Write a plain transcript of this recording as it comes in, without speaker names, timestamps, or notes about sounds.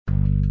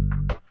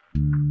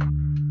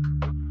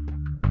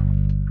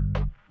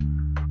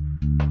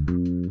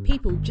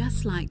people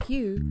just like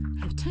you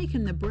have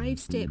taken the brave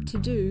step to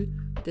do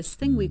this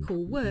thing we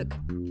call work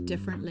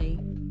differently.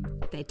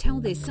 They tell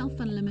their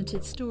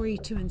self-unlimited story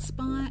to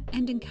inspire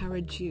and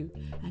encourage you.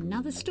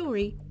 Another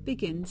story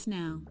begins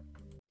now.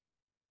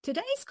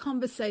 Today's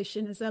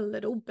conversation is a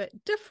little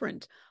bit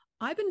different.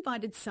 I've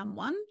invited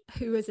someone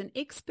who is an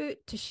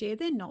expert to share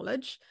their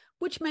knowledge,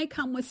 which may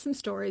come with some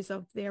stories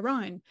of their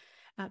own.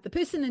 The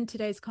person in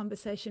today's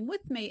conversation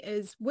with me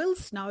is Will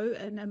Snow,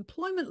 an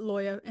employment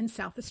lawyer in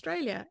South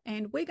Australia,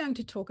 and we're going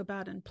to talk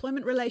about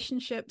employment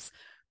relationships,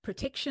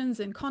 protections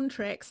and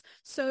contracts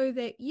so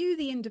that you,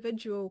 the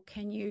individual,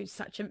 can use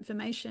such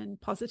information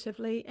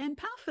positively and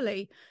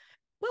powerfully.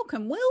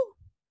 Welcome, Will.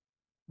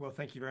 Well,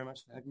 thank you very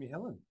much for having me,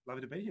 Helen.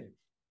 Lovely to be here.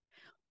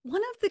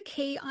 One of the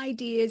key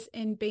ideas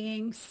in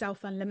being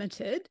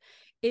self-unlimited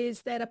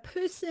is that a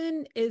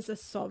person is a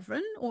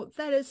sovereign, or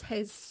that is,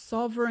 has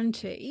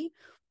sovereignty.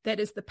 That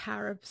is the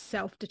power of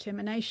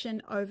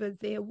self-determination over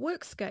their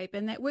workscape.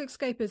 And that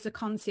workscape is a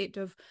concept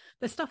of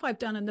the stuff I've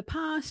done in the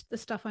past, the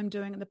stuff I'm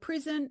doing in the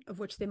present, of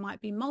which there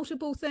might be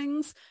multiple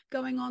things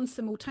going on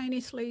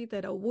simultaneously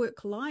that are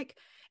work-like,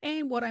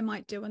 and what I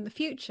might do in the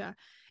future.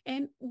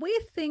 And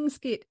where things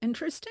get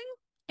interesting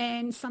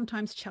and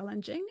sometimes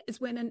challenging is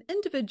when an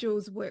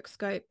individual's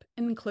workscope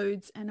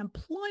includes an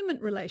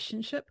employment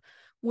relationship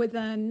with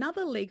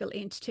another legal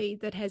entity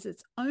that has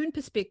its own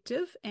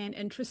perspective and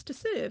interest to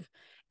serve,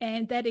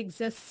 and that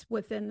exists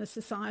within the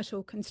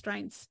societal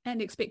constraints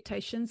and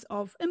expectations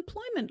of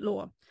employment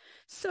law.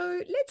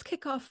 So let's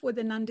kick off with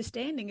an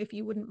understanding, if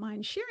you wouldn't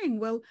mind sharing,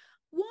 Will,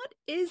 what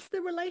is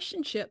the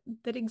relationship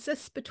that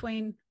exists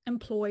between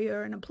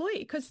employer and employee?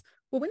 Because,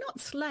 well, we're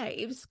not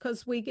slaves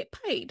because we get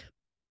paid,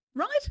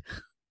 right?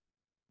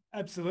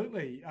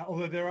 Absolutely.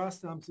 Although there are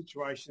some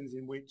situations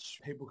in which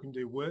people can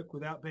do work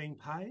without being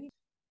paid.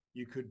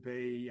 You could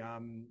be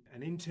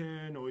an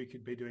intern, or you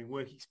could be doing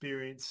work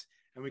experience,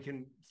 and we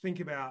can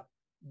think about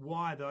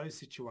why those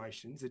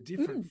situations are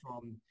different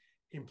from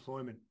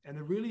employment. And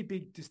the really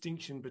big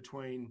distinction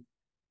between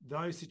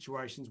those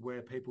situations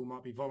where people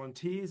might be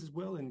volunteers as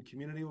well in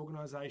community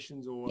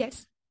organisations, or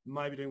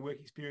maybe doing work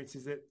experience,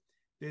 is that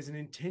there's an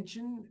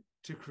intention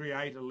to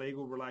create a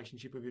legal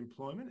relationship of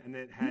employment, and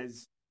that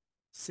has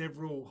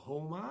several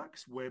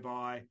hallmarks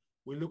whereby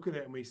we look at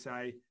it and we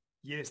say,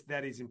 yes,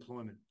 that is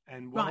employment.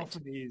 And what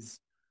often is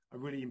a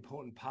really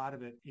important part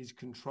of it is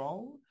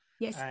control.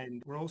 Yes.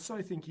 And we're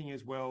also thinking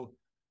as well,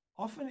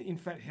 often, in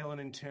fact, Helen,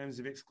 in terms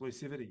of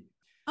exclusivity.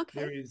 Okay.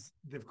 There is,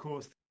 of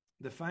course,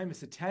 the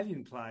famous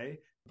Italian play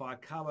by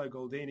Carlo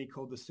Goldini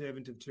called The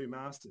Servant of Two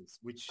Masters,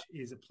 which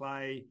is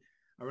a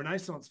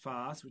Renaissance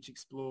farce, which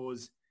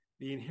explores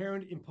the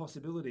inherent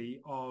impossibility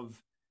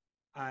of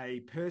a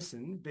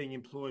person being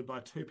employed by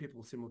two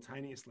people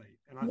simultaneously.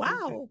 And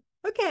I think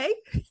okay.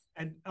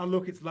 And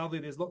look, it's lovely.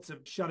 There's lots of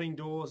shutting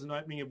doors and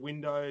opening of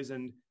windows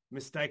and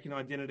mistaken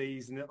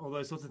identities and all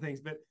those sorts of things.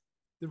 But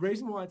the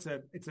reason why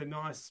it's a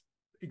nice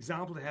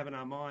example to have in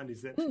our mind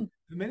is that for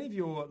many of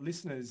your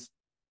listeners,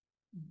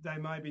 they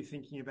may be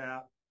thinking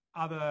about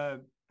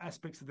other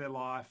aspects of their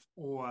life,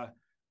 or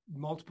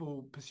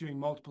pursuing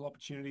multiple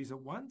opportunities at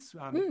once,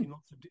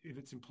 if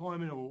it's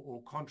employment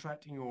or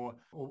contracting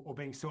or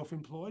being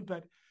self-employed.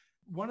 But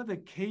one of the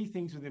key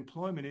things with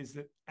employment is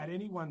that at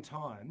any one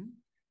time,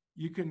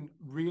 you can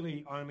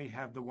really only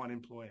have the one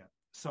employer.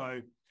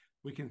 So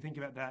we can think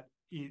about that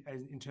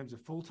in terms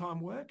of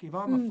full-time work. If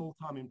I'm a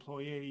full-time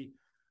employee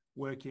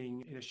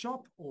working in a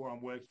shop, or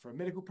I'm working for a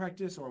medical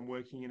practice, or I'm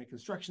working in a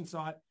construction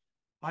site,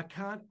 I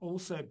can't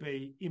also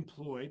be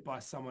employed by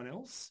someone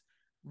else.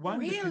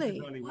 Because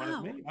there's only one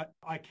of me.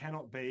 I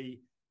cannot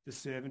be the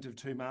servant of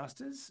two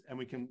masters, and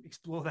we can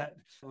explore that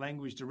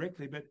language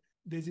directly. But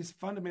there's this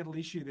fundamental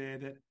issue there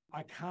that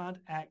I can't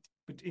act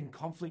in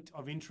conflict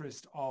of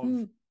interest of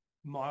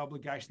my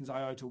obligations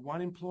I owe to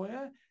one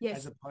employer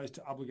as opposed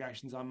to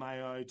obligations I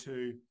may owe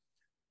to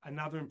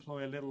another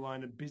employer, let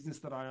alone a business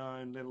that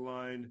I own, let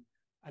alone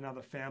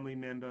another family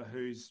member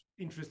whose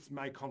interests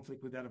may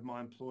conflict with that of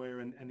my employer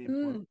and the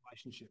employment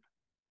relationship.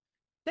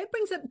 That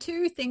brings up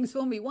two things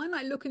for me. One,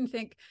 I look and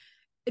think,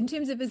 in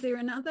terms of, is there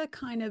another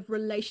kind of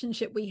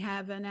relationship we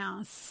have in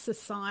our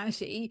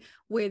society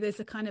where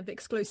there's a kind of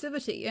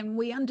exclusivity? And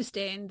we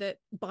understand that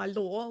by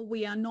law,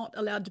 we are not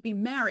allowed to be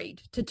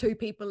married to two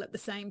people at the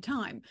same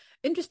time.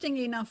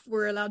 Interestingly enough,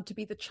 we're allowed to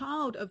be the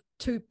child of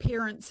two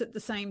parents at the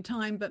same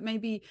time, but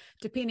maybe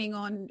depending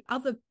on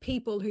other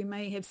people who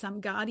may have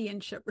some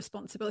guardianship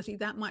responsibility,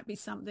 that might be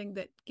something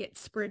that gets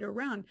spread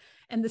around.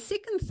 And the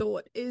second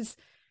thought is,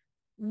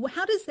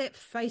 how does that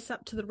face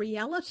up to the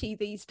reality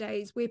these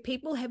days where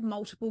people have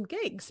multiple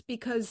gigs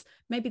because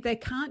maybe they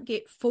can't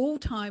get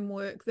full-time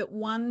work that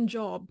one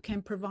job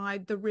can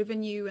provide the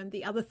revenue and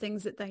the other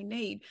things that they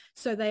need?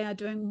 So they are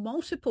doing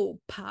multiple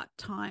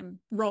part-time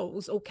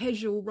roles or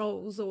casual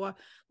roles, or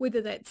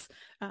whether that's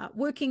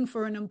working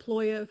for an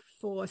employer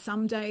for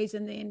some days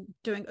and then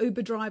doing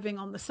Uber driving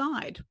on the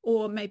side,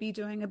 or maybe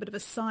doing a bit of a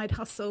side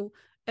hustle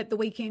at the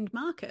weekend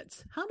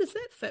markets. How does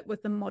that fit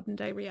with the modern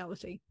day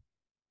reality?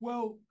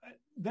 Well,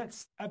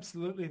 that's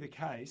absolutely the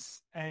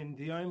case. And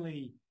the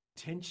only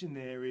tension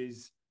there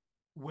is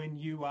when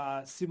you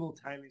are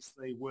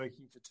simultaneously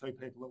working for two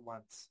people at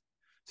once.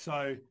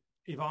 So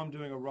if I'm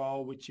doing a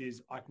role which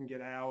is I can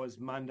get hours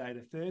Monday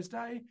to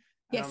Thursday,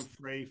 and I'm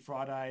free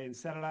Friday and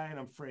Saturday, and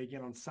I'm free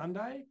again on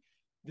Sunday,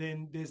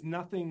 then there's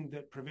nothing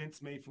that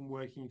prevents me from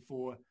working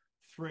for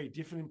three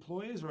different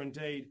employers, or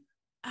indeed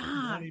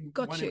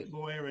one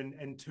employer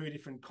and two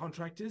different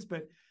contractors.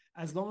 But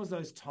as long as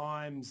those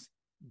times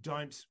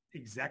don't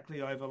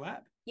exactly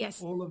overlap,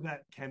 all of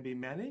that can be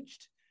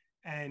managed.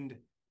 And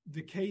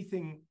the key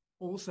thing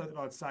also that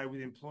I'd say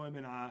with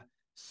employment are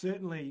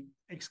certainly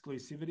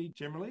exclusivity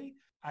generally,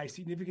 a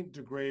significant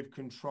degree of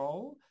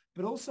control,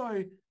 but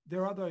also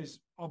there are those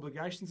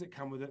obligations that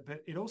come with it,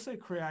 but it also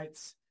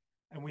creates,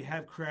 and we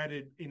have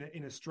created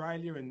in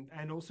Australia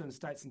and also in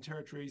states and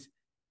territories,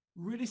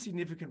 really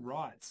significant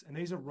rights. And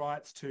these are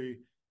rights to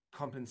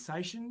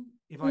compensation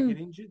if I get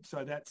injured.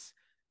 So that's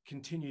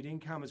continued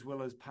income as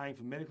well as paying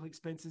for medical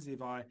expenses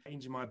if I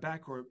injure my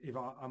back, or if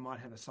I might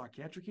have a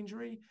psychiatric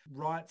injury,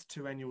 rights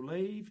to annual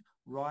leave,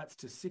 rights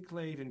to sick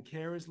leave and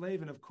carers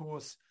leave. And of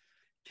course,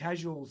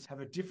 casuals have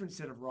a different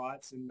set of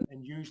rights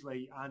and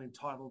usually aren't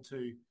entitled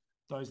to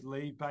those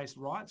leave-based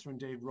rights, or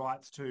indeed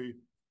rights to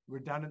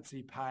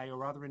redundancy pay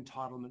or other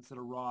entitlements that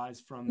arise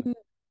from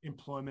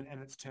employment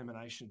and its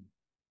termination.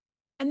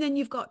 And then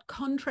you've got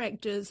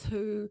contractors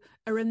who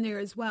are in there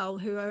as well,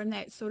 who are in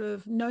that sort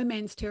of no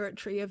man's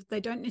territory of they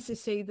don't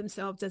necessarily see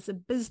themselves as a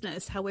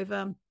business.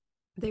 However,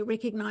 they're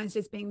recognised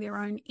as being their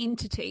own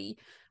entity,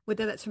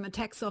 whether that's from a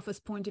tax office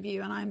point of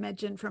view, and I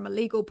imagine from a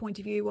legal point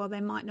of view, while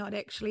they might not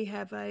actually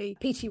have a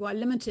PTY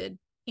limited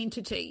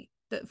entity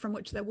from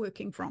which they're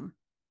working from.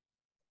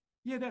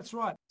 Yeah, that's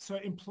right. So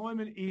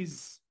employment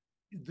is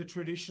the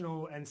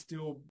traditional and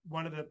still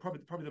one of the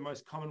probably the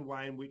most common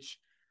way in which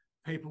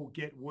people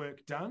get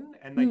work done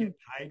and they get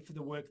paid for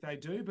the work they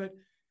do. But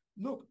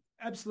look,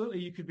 absolutely,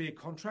 you could be a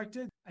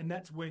contractor, and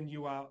that's when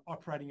you are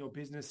operating your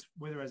business,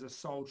 whether as a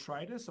sole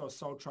trader. So a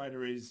sole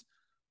trader is,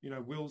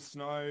 Will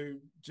Snow,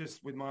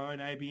 just with my own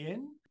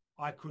ABN.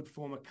 I could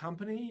form a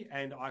company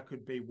and I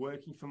could be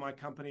working for my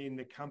company, and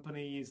the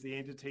company is the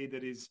entity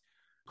that is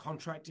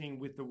contracting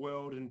with the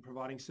world and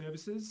providing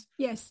services.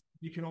 Yes.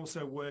 You can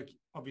also work,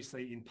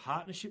 obviously, in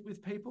partnership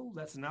with people.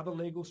 That's another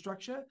legal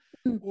structure.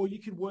 Or you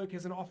could work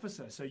as an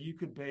officer. So you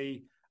could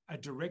be a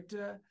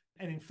director.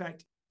 And in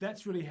fact,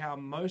 that's really how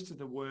most of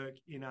the work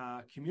in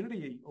our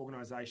community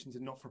organisations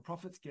and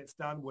not-for-profits gets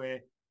done, where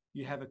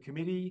you have a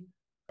committee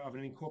of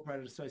an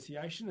incorporated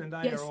association, and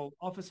they are all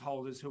office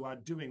holders who are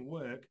doing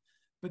work,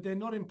 but they're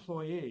not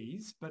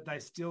employees, but they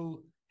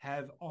still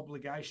have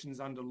obligations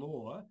under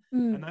law.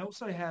 And they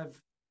also have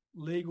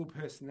legal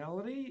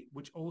personality,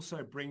 which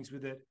also brings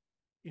with it,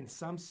 in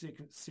some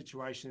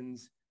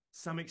situations,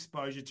 some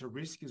exposure to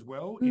risk as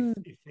well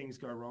if things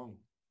go wrong.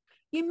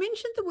 You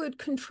mentioned the word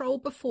control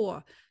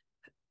before.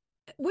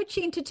 Which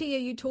entity are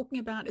you talking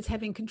about as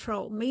having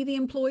control? Me, the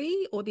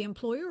employee, or the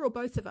employer, or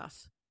both of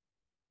us?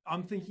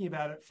 I'm thinking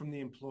about it from the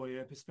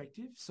employer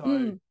perspective.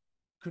 So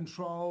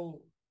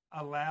control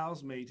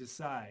allows me to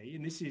say,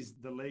 and this is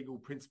the legal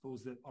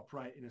principles that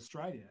operate in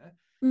Australia,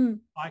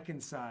 I can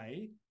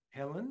say,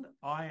 Helen,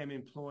 I am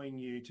employing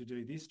you to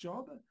do this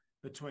job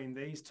between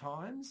these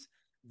times.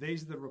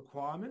 These are the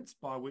requirements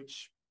by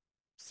which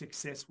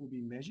success will be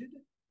measured.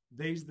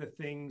 These are the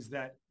things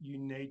that you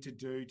need to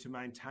do to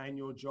maintain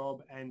your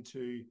job and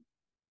to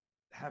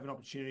have an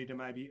opportunity to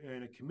maybe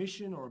earn a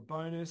commission or a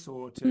bonus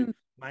or to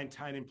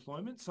maintain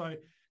employment. So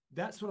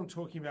that's what I'm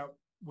talking about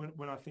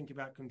when I think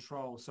about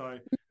control. So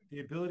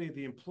the ability of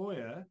the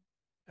employer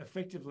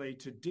effectively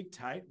to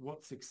dictate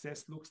what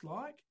success looks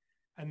like,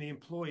 and the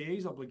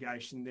employee's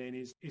obligation then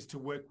is to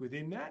work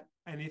within that.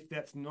 And if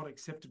that's not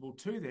acceptable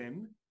to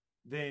them,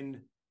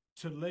 then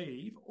to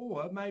leave.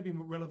 Or maybe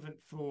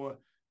relevant for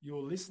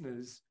your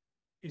listeners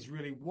is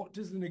really, what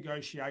does the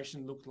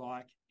negotiation look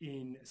like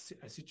in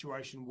a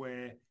situation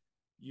where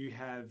you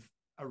have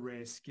a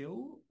rare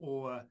skill,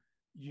 or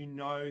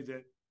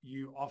that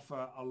you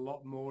offer a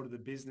lot more to the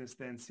business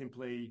than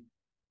simply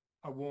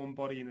a warm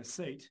body in a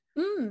seat.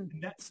 And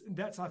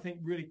that's I think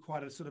really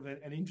quite a sort of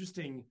an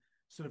interesting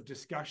sort of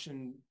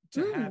discussion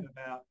to have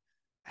about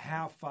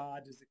how far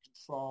does the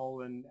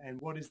control and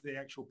what is the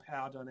actual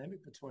power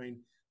dynamic between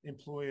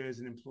employers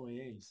and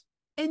employees.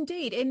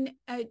 Indeed. And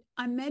I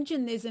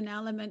imagine there's an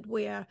element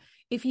where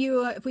if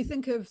we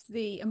think of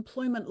the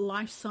employment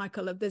life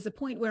cycle, if there's a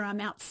point where I'm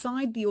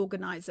outside the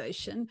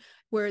organisation,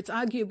 where it's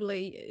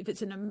arguably, if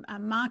it's in a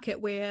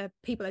market where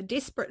people are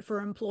desperate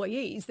for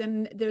employees,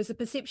 then there's a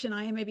perception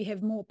I maybe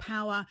have more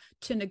power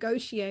to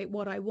negotiate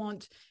what I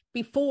want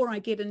before I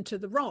get into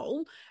the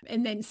role,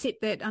 and then set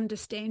that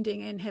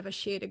understanding and have a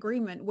shared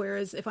agreement.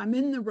 Whereas if I'm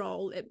in the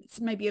role, it's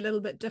maybe a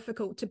little bit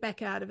difficult to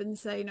back out of it and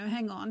say, no,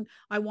 hang on,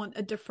 I want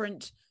a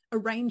different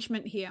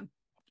arrangement here.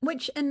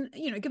 Which, and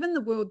given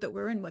the world that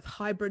we're in with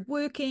hybrid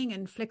working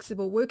and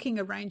flexible working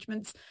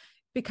arrangements,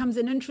 becomes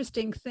an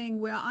interesting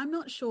thing where I'm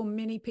not sure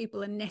many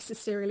people are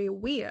necessarily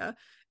aware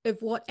of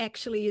what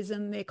actually is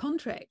in their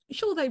contract.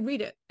 Sure, they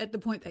read it at the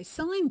point they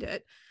signed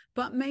it,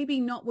 but maybe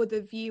not with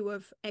a view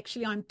of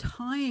actually I'm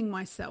tying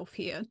myself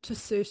here to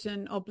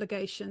certain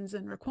obligations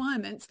and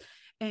requirements,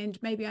 and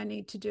maybe I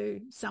need to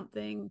do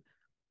something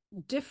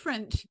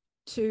different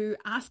to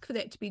ask for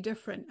that to be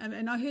different.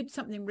 And I heard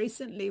something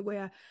recently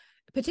where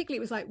particularly it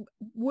was like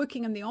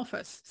working in the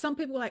office. Some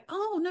people were like,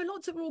 oh, no,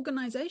 lots of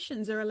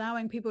organizations are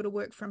allowing people to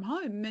work from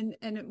home.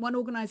 And one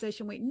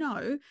organization went,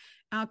 no,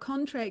 our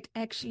contract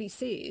actually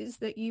says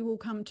that you will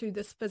come to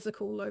this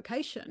physical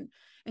location.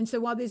 And so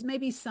while there's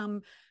maybe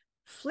some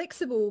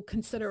flexible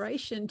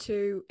consideration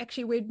to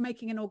actually we're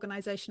making an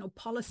organizational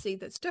policy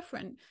that's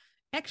different,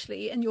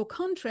 actually in your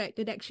contract,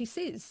 it actually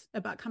says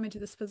about coming to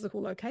this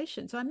physical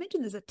location. So I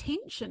imagine there's a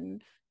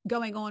tension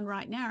going on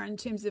right now in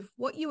terms of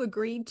what you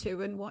agreed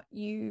to and what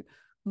you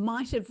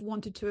might have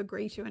wanted to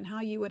agree to and how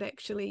you would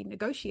actually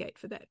negotiate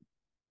for that.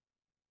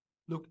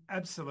 Look,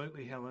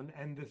 absolutely, Helen.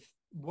 And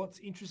what's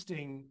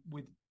interesting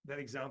with that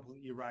example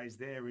that you raised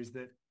there is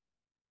that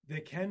there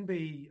can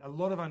be a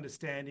lot of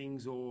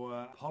understandings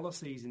or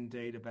policies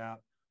indeed about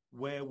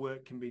where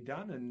work can be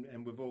done.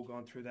 And we've all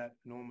gone through that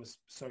enormous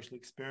social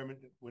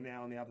experiment that we're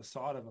now on the other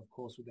side of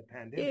course, with the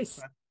pandemic. Yes.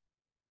 But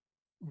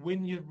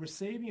when you're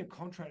receiving a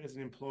contract as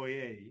an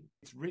employee,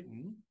 it's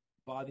written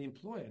by the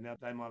employer. Now,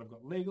 they might have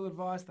got legal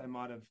advice, they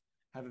might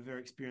have a very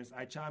experienced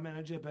HR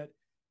manager, but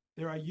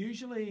there are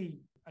usually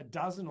a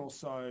dozen or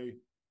so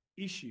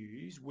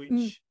issues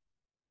which,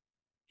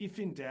 if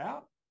in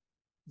doubt,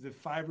 the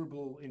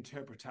favourable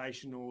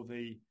interpretation or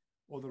the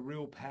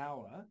real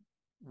power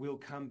will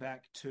come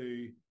back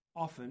to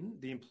often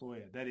the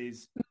employer. That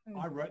is,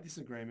 I wrote this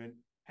agreement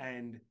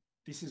and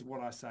this is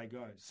what I say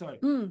goes. So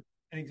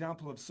an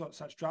example of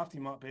such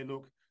drafting might be,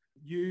 look,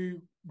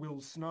 you,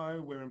 Will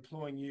Snow, we're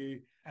employing you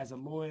as a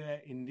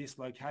lawyer in this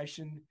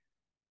location.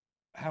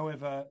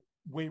 However,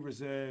 we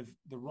reserve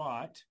the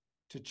right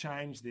to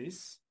change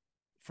this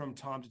from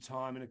time to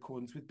time in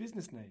accordance with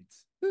business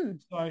needs.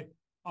 So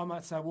I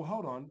might say, well,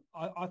 hold on,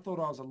 I thought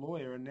I was a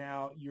lawyer and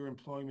now you're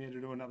employing me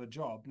to do another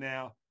job.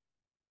 Now,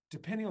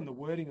 depending on the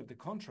wording of the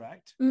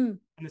contract and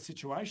the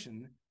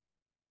situation,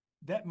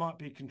 that might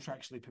be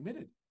contractually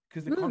permitted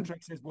because the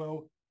contract says,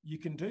 well, you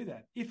can do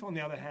that. If, on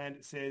the other hand,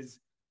 it says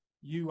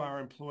you are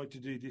employed to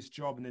do this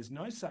job and there's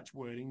no such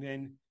wording,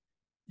 then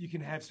you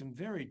can have some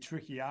very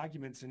tricky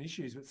arguments and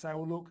issues that say,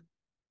 well, look,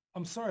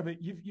 I'm sorry,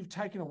 but you've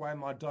taken away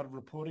my dotted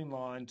reporting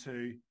line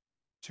to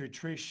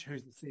Trish,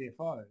 who's the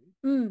CFO.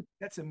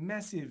 That's a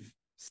massive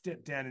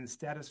step down in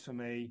status for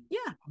me. Yeah.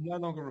 I'm no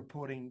longer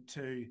reporting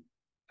to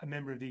a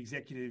member of the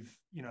executive,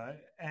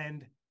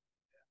 and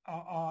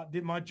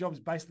my job's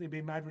basically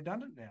been made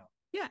redundant now.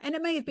 Yeah, and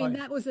it may have been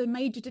that was a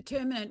major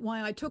determinant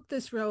why I took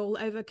this role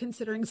over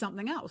considering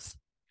something else.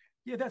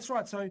 Yeah, that's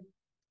right. So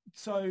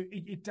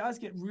it does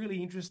get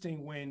really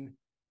interesting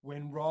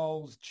when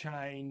roles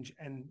change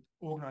and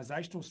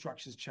organisational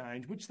structures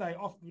change, which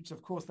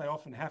of course they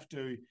often have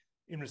to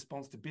in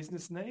response to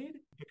business need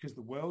because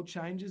the world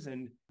changes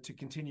and to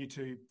continue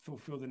to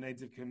fulfil the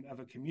needs of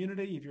a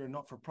community, if you're a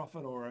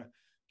not-for-profit or a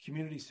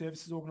community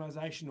services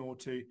organisation, or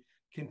to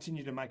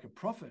continue to make a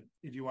profit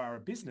if you are a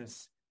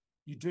business,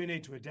 you do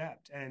need to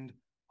adapt. And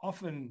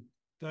often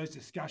those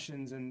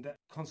discussions and that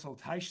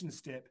consultation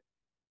step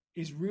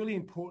is really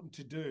important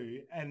to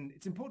do. And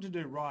it's important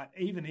to do right,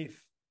 even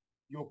if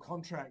your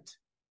contract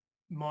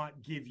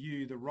might give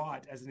you the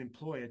right as an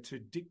employer to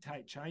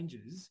dictate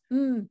changes.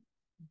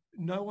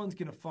 No one's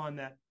going to find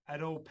that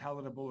at all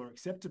palatable or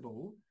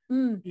acceptable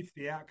if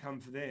the outcome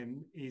for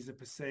them is a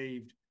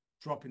perceived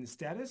drop in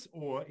status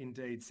or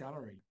indeed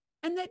salary.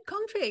 And that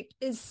contract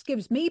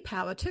gives me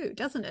power too,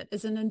 doesn't it,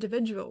 as an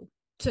individual,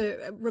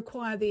 to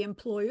require the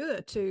employer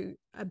to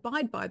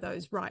abide by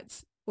those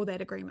rights or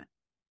that agreement.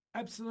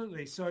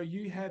 Absolutely. So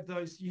you have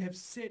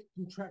set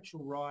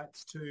contractual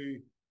rights to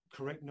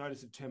correct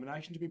notice of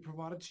termination to be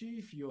provided to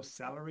you, for your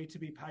salary to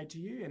be paid to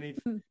you.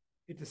 And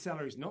if the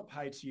salary is not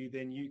paid to you,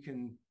 then you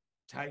can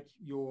take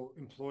your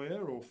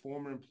employer or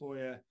former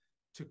employer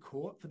to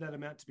court for that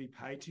amount to be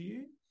paid to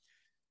you.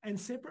 And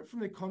separate from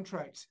the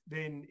contract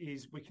then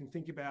is we can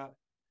think about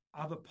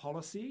other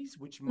policies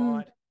which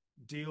might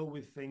deal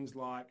with things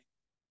like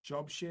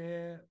job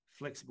share,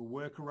 flexible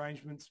work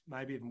arrangements,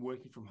 maybe even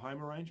working from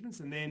home arrangements.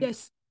 And then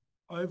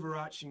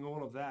overarching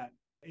all of that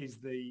is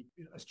the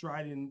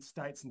Australian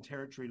states and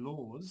territory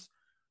laws,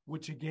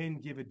 which again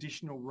give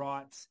additional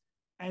rights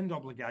and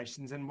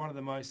obligations. And one of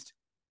the most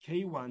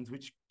key ones,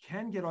 which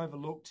can get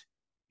overlooked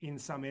in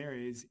some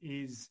areas,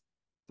 is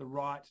the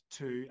right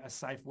to a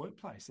safe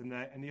workplace and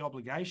the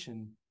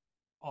obligation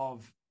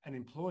of an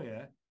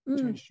employer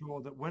to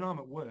ensure that when I'm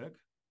at work,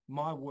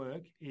 my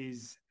work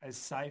is as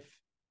safe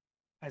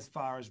as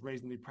far as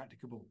reasonably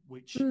practicable,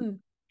 which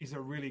is a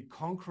really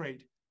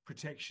concrete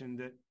protection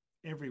that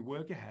every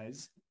worker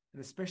has,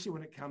 and especially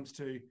when it comes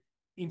to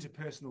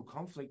interpersonal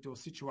conflict or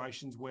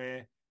situations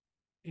where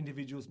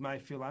individuals may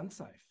feel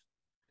unsafe.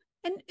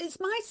 And it's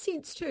my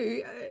sense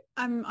too,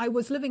 I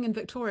was living in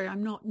Victoria,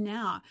 I'm not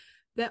now,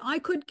 that I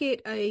could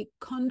get a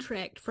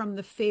contract from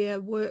the Fair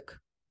Work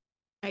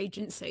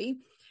Agency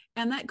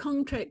And that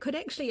contract could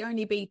actually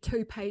only be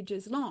 2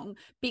 pages long,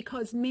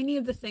 because many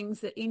of the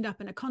things that end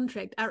up in a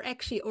contract are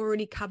actually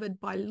already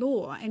covered by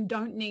law and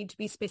don't need to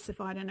be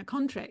specified in a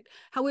contract.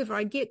 However,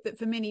 I get that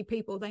for many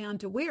people, they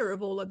aren't aware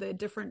of all of the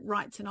different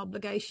rights and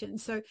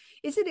obligations. So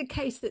is it a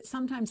case that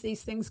sometimes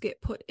these things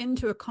get put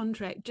into a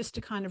contract just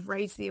to kind of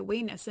raise the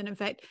awareness? And in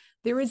fact,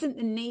 there isn't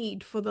the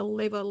need for the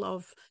level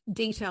of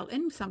detail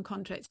in some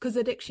contracts because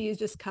it actually is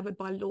just covered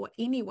by law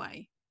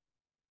anyway.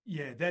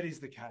 Yeah, that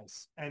is the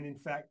case. And in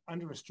fact,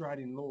 under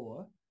Australian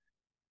law,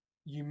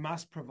 you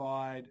must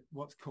provide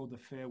what's called the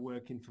Fair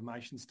Work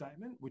Information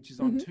Statement, which is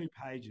on 2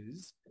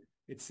 pages.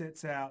 It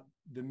sets out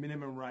the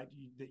minimum rate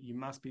that you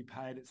must be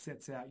paid. It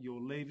sets out your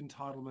leave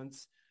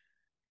entitlements,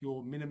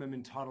 your minimum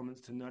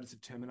entitlements to notice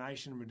of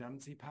termination and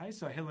redundancy pay.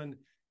 So, Helen,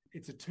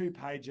 it's a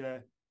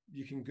 2-pager.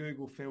 You can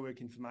Google Fair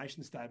Work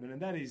Information Statement,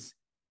 and that is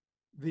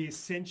the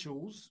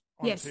essentials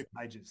on 2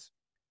 pages.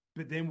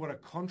 But then what a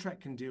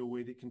contract can deal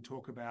with, it can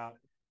talk about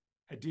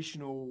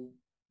additional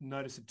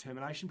notice of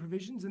termination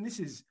provisions. And this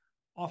is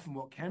often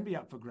what can be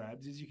up for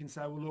grabs, is you can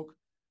say, well, look,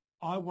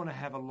 I want to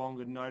have a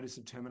longer notice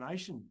of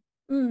termination.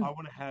 I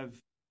want to have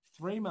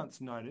 3 months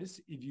notice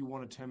if you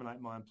want to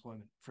terminate my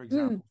employment, for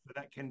example. So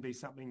that can be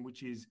something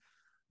which is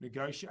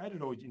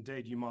negotiated, or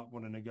indeed you might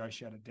want to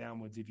negotiate it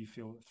downwards if you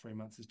feel that 3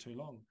 months is too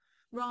long.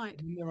 Right.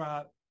 And there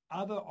are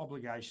other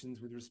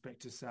obligations with respect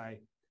to,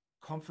 say,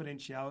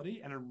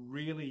 confidentiality, and a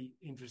really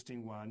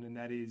interesting one, and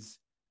that is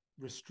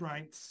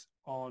restraints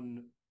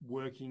on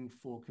working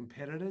for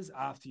competitors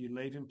after you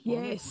leave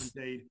employment. Yes.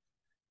 Indeed,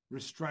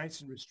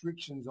 restraints and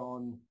restrictions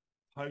on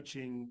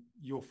poaching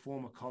your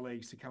former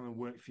colleagues to come and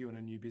work for you in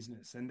a new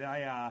business. And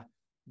they are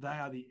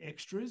the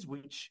extras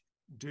which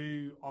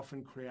do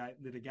often create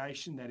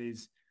litigation, that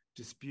is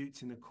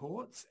disputes in the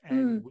courts,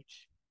 and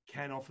which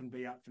can often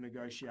be up for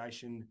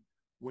negotiation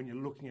when you're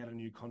looking at a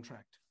new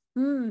contract.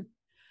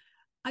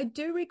 I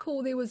do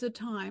recall there was a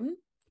time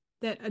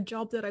that a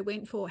job that I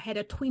went for had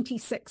a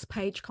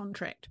 26-page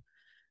contract.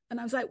 And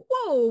I was like,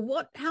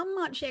 whoa, how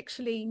much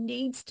actually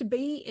needs to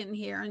be in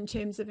here in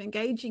terms of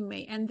engaging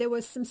me? And there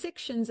were some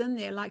sections in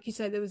there, like you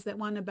say, there was that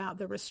one about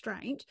the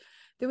restraint.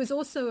 There was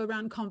also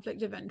around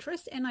conflict of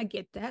interest. And I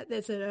get that.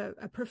 There's a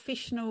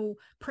professional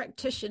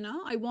practitioner.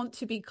 I want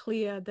to be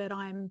clear that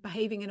I'm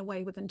behaving in a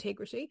way with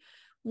integrity.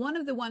 One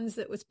of the ones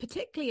that was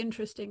particularly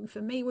interesting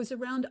for me was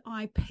around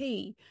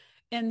IP.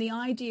 And the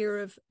idea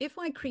of, if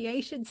I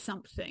created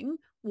something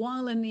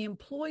while in the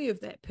employ of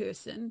that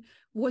person,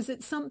 was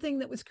it something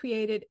that was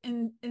created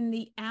in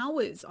the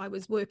hours I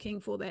was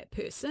working for that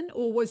person,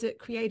 or was it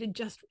created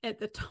just at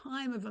the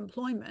time of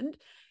employment?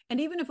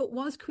 And even if it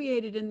was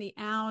created in the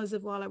hours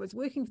of while I was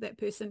working for that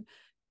person,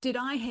 did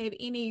I have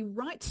any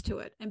rights to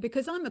it? And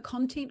because I'm a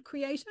content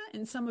creator,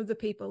 and some of the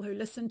people who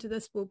listen to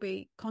this will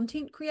be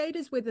content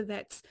creators, whether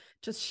that's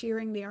just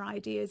sharing their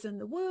ideas in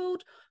the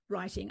world,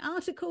 writing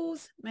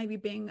articles, maybe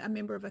being a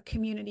member of a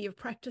community of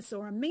practice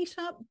or a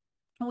meetup,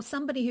 or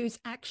somebody who's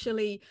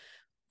actually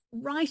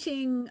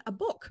writing a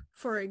book,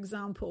 for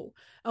example,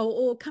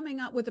 or coming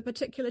up with a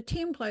particular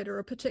template or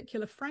a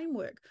particular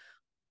framework.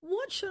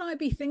 What should I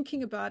be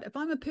thinking about if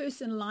I'm a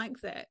person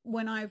like that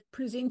when I've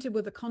presented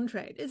with a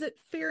contract? Is it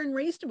fair and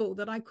reasonable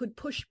that I could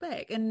push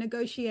back and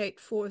negotiate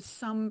for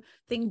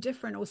something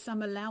different or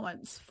some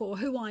allowance for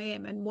who I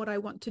am and what I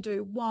want to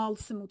do while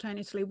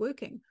simultaneously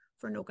working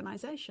for an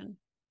organisation?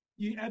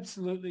 You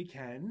absolutely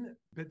can,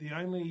 but the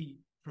only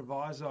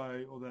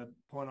proviso, or the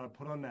point I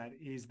put on that,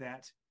 is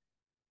that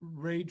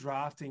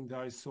redrafting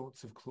those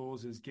sorts of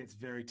clauses gets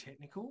very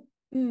technical.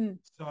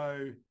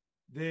 So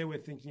there we're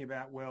thinking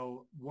about,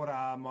 well, what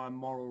are my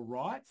moral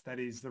rights? That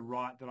is the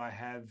right that I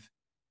have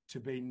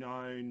to be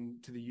known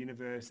to the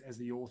universe as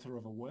the author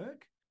of a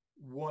work.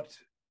 What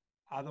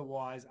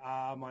otherwise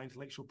are my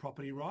intellectual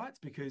property rights?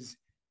 Because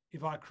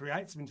if I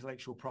create some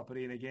intellectual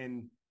property, and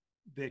again,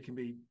 there can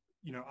be,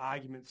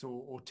 arguments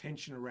or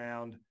tension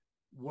around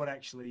what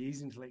actually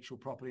is intellectual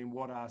property and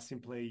what are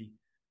simply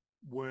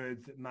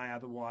words that may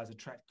otherwise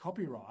attract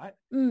copyright.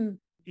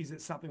 Is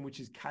it something which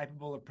is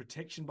capable of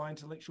protection by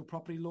intellectual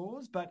property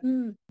laws? But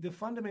the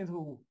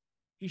fundamental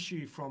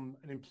issue from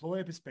an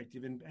employer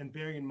perspective, and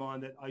bearing in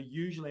mind that I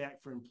usually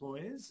act for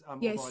employers,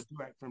 although I do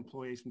act for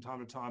employees from time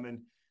to time,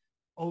 and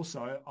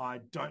also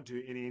I don't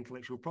do any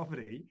intellectual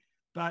property,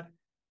 but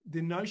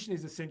the notion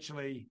is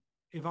essentially,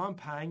 if I'm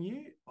paying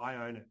you, I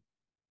own it.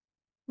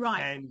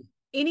 Right. And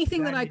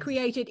anything that I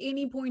create at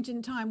any point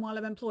in time while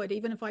I'm employed,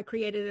 even if I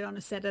created it on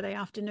a Saturday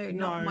afternoon,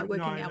 not my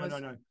working hours.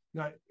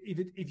 No.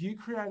 If you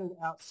create it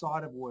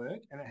outside of work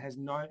and it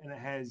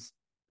has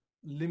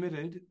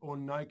limited or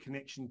no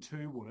connection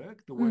to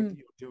work, the work that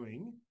you're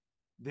doing,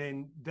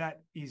 then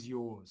that is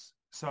yours.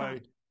 So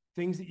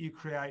things that you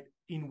create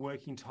in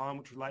working time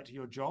which relate to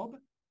your job,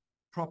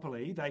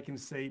 properly, they can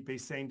be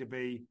seen to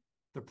be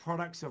the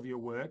products of your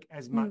work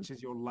as much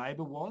as your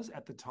labour was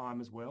at the time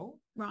as well.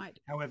 Right.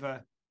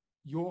 However,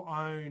 your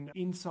own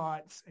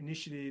insights,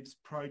 initiatives,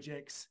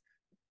 projects,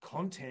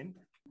 content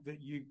that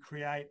you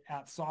create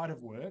outside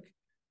of work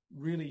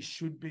really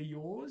should be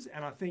yours.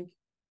 And I think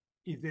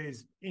if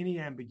there's any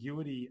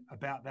ambiguity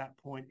about that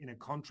point in a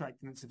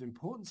contract and it's of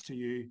importance to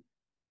you,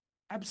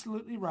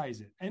 absolutely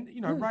raise it. And,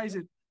 raise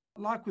it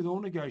like with all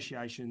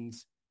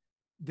negotiations.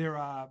 There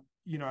are,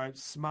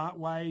 smart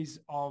ways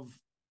of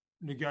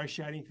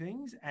negotiating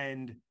things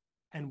and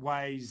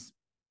ways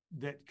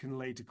that can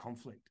lead to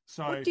conflict.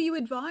 So what do you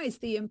advise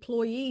the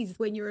employees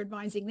when you're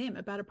advising them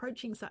about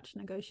approaching such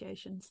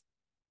negotiations?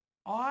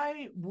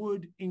 I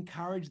would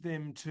encourage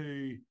them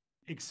to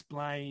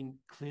explain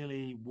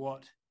clearly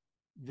what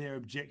their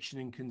objection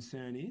and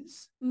concern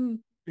is,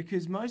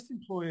 because most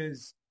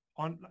employers,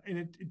 and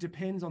it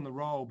depends on the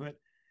role, but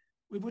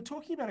if we're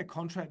talking about a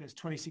contract that's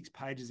 26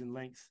 pages in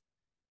length,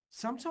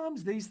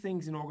 sometimes these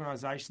things in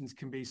organisations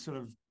can be sort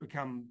of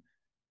become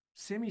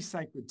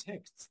semi-sacred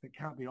texts that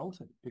can't be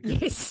altered because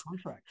it's a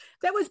contract.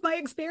 That was my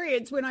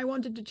experience when I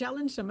wanted to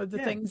challenge some of the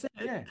things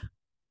in it.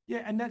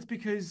 Yeah, and that's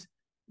because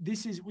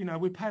this is, we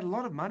paid a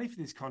lot of money for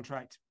this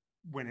contract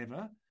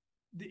whenever.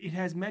 It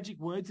has magic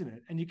words in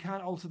it and you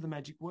can't alter the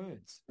magic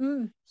words.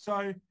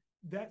 So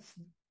that's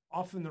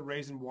often the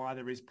reason why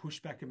there is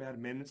pushback about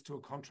amendments to a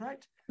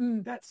contract.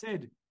 That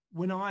said,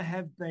 when I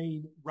have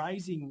been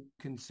raising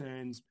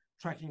concerns,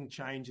 tracking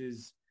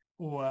changes,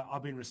 or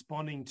I've been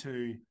responding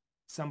to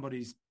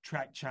somebody's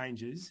track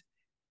changes,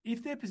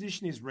 if their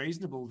position is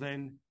reasonable,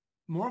 then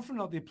more often than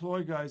not, the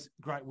employer goes,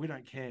 great, we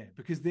don't care,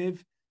 because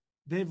they've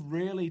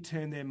rarely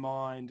turned their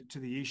mind to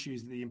the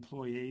issues that the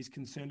employee is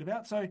concerned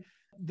about. So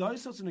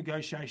those sorts of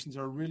negotiations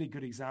are a really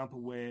good example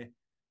where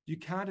you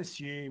can't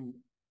assume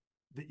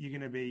that you're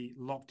going to be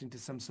locked into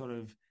some sort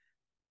of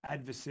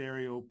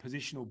adversarial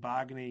positional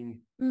bargaining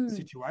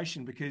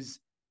situation,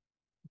 because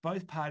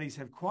both parties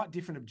have quite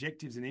different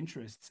objectives and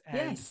interests.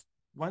 And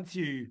once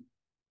you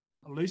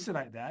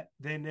elucidate that,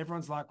 then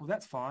everyone's like, well,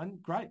 that's fine.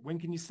 Great. When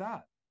can you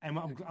start? And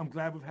I'm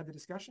glad we've had the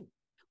discussion.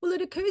 Well,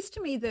 it occurs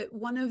to me that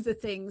one of the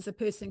things a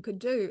person could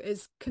do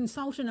is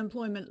consult an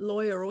employment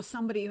lawyer or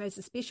somebody who has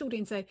a specialty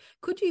and say,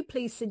 could you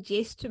please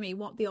suggest to me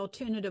what the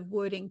alternative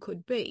wording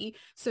could be,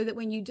 so that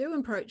when you do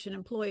approach an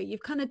employer,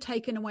 you've kind of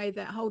taken away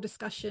that whole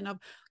discussion of,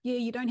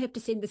 you don't have to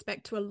send this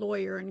back to a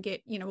lawyer and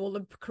get, all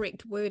the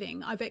correct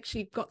wording. I've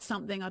actually got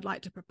something I'd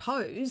like to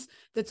propose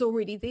that's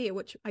already there,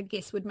 which I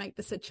guess would make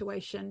the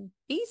situation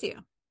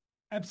easier.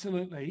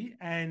 Absolutely.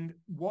 And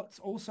what's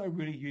also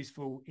really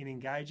useful in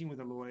engaging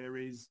with a lawyer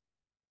is,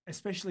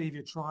 especially if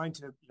you're trying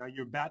to,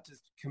 you're about to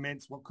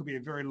commence what could be a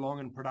very long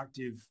and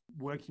productive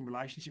working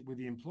relationship with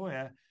the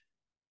employer,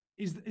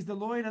 is the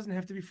lawyer doesn't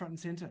have to be front and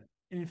center.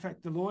 And in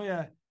fact, the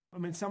lawyer,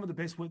 some of the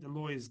best work the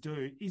lawyers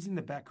do is in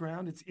the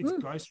background. It's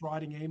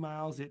ghostwriting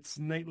emails. It's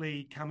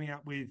neatly coming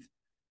up with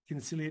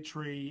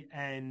conciliatory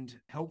and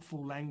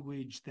helpful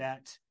language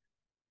that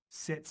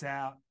sets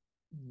out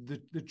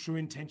the true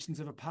intentions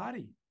of a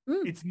party.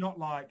 It's not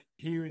like,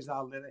 here is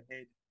our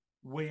letterhead,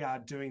 we are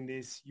doing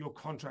this, your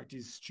contract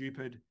is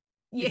stupid.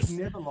 Yes. It's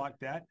never like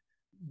that.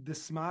 The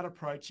smart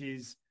approach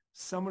is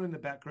someone in the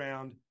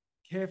background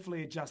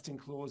carefully adjusting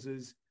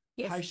clauses,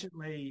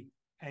 patiently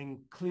and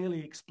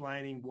clearly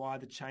explaining why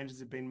the changes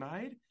have been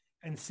made,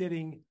 and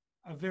setting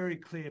a very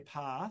clear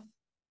path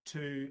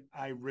to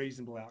a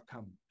reasonable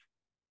outcome.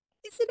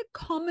 Is it a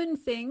common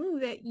thing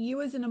that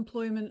you as an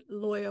employment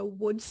lawyer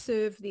would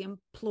serve the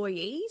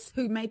employees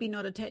who may be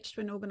not attached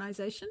to an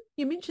organisation?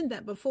 You mentioned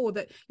that before,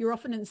 that you're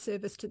often in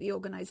service to the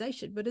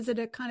organisation, but is it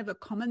a kind of a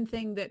common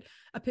thing that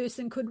a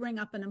person could ring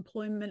up an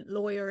employment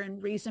lawyer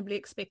and reasonably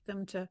expect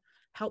them to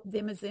help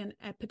them as a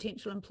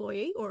potential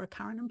employee or a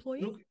current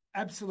employee? Look,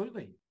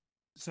 absolutely.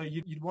 So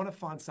you'd want to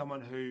find someone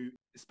who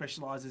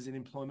specialises in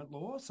employment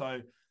law.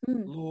 So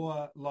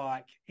law,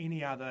 like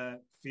any other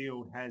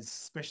field, has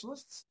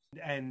specialists,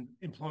 and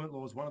employment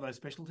law is one of those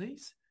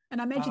specialties. And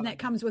I imagine that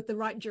comes with the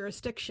right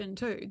jurisdiction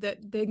too,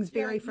 that things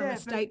vary from a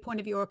state point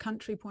of view or a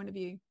country point of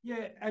view.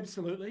 Yeah,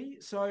 absolutely.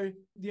 So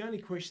the only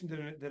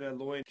question that a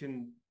lawyer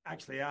can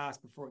actually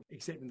ask before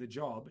accepting the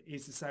job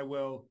is to say,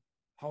 well,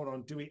 hold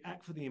on, do we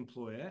act for the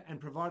employer? And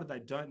provided they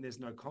don't, there's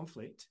no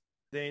conflict,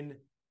 then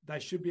they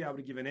should be able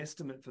to give an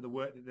estimate for the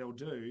work that they'll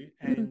do,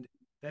 and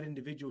that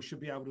individual should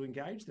be able to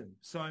engage them.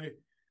 So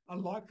a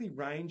likely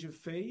range of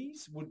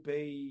fees would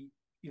be,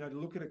 to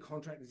look at a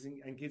contract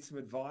and get some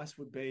advice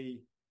would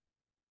be,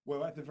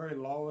 well, at the very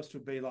lowest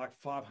would be like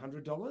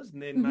 $500,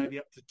 and then maybe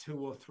up to $2,000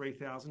 or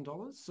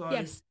 $3,000.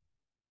 So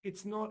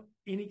it's not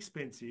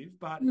inexpensive,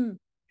 but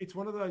it's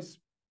one of those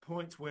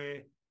points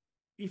where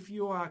if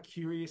you are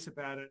curious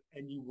about it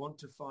and you want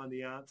to find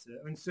the answer,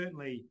 and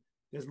certainly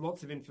there's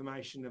lots of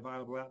information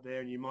available out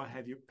there, and you might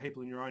have your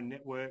people in your own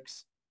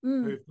networks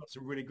who've got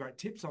some really great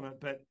tips on it.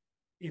 But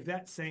if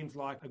that seems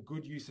like a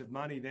good use of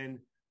money, then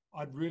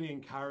I'd really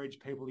encourage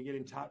people to get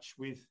in touch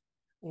with,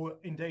 or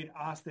indeed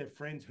ask their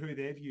friends who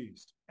they've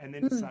used, and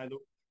then to say,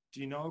 look,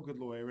 do you know a good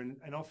lawyer?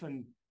 And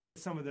often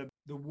some of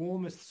the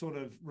warmest sort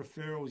of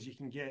referrals you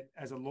can get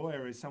as a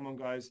lawyer is someone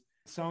goes,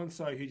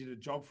 so-and-so who did a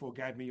job for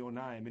gave me your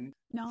name. And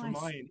from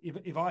my end,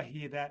 if I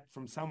hear that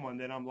from someone,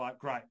 then I'm like,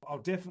 great, I'll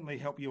definitely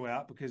help you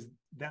out, because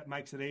that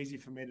makes it easy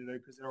for me to do,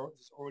 because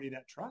there's already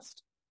that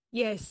trust.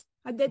 Yes,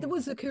 that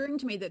was occurring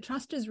to me that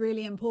trust is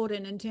really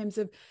important in terms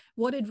of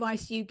what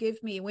advice you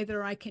give me,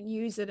 whether I can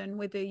use it and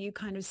whether you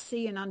kind of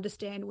see and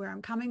understand where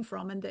I'm coming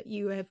from and that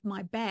you have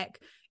my back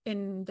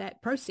in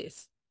that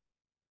process.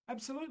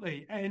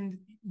 Absolutely. And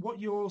what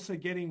you're also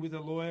getting with a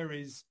lawyer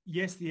is,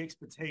 yes, the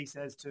expertise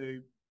as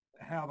to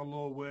how the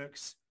law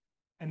works,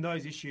 and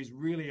those issues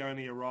really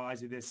only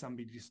arise if there's some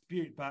big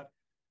dispute. But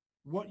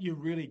what you're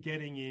really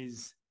getting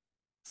is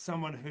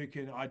someone who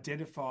can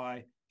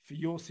identify for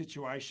your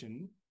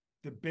situation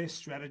the best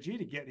strategy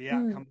to get the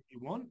outcome that you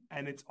want.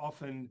 And it's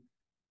often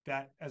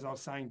that, as I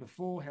was saying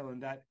before,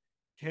 Helen, that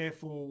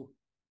careful,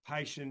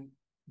 patient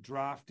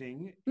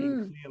drafting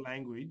in clear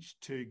language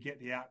to get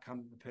the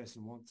outcome that the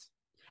person wants.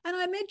 And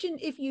I imagine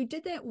if you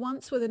did that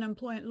once with an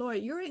employment lawyer,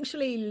 you're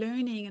actually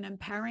learning and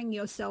empowering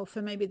yourself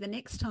for maybe the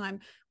next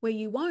time where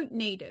you won't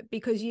need it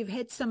because you've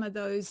had some of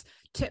those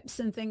tips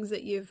and things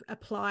that you've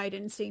applied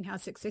and seen how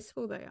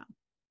successful they are.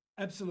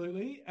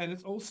 Absolutely. And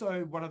it's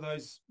also one of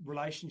those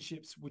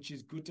relationships which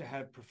is good to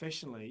have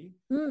professionally,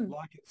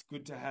 like it's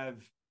good to have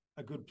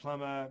a good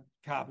plumber,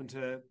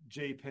 carpenter,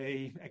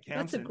 GP, accountant.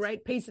 That's a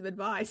great piece of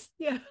advice.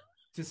 Yeah.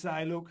 To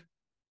say, look,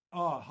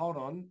 oh, hold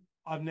on.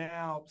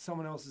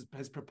 Someone else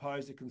has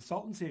proposed a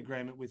consultancy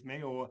agreement with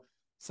me, or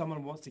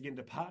someone wants to get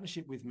into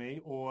partnership with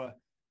me, or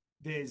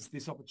there's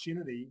this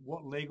opportunity.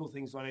 What legal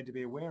things do I need to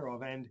be aware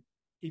of? And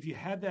if you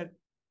have that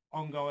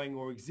ongoing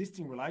or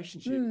existing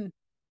relationship,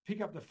 pick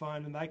up the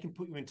phone and they can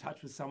put you in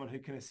touch with someone who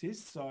can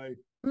assist. So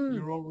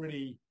you're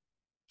already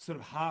sort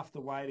of half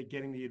the way to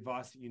getting the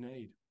advice that you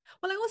need.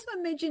 Well, I also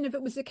imagine if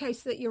it was the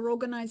case that your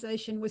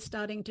organisation was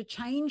starting to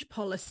change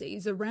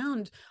policies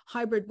around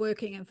hybrid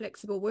working and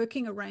flexible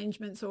working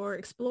arrangements, or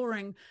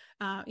exploring,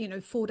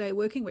 4-day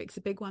working weeks,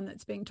 a big one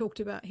that's being talked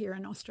about here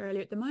in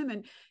Australia at the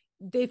moment.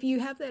 If you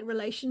have that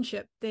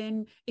relationship,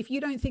 then if you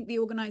don't think the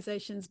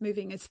organisation's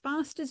moving as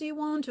fast as you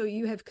want, or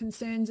you have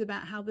concerns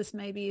about how this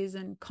maybe is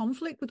in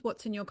conflict with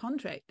what's in your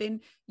contract,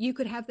 then you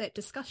could have that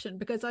discussion,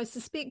 because I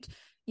suspect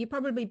you're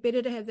probably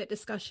better to have that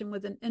discussion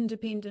with an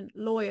independent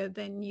lawyer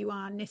than you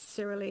are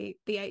necessarily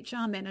the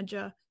HR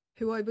manager,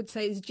 who I would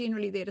say is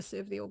generally there to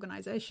serve the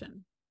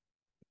organisation.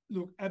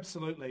 Look,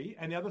 absolutely.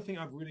 And the other thing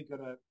I've really got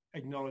to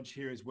acknowledge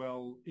here as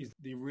well is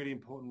the really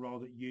important role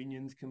that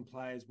unions can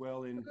play as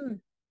well in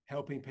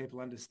helping people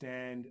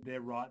understand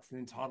their rights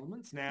and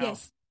entitlements. Now,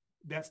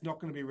 that's not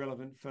going to be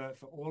relevant for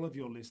all of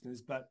your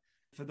listeners, but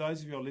for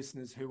those of your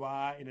listeners who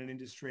are in an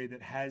industry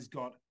that has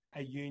got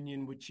a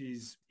union which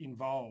is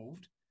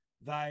involved,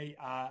 they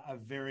are a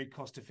very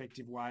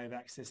cost-effective way of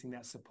accessing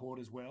that support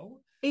as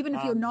well. Even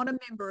if you're not a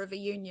member of a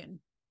union?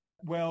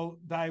 Well,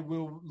 they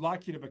will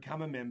like you to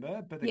become a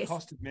member, but the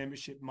cost of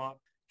membership might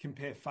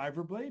compare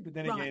favourably. But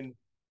then again,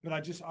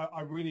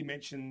 I really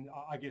mention,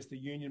 I guess, the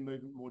union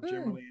movement more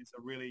generally is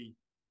a really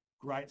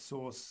great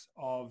source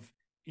of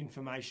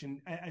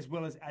information as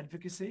well as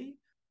advocacy,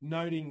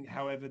 noting,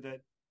 however,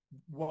 that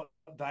what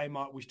they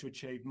might wish to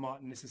achieve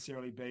mightn't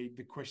necessarily be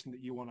the question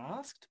that you want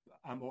asked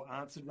or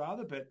answered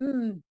rather, but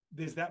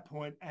there's that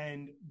point,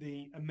 and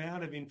the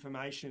amount of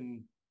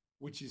information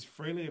which is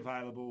freely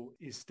available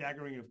is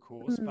staggering, of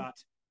course, but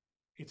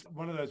it's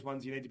one of those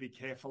ones you need to be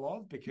careful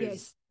of,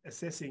 because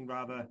assessing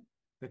rather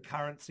the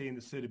currency and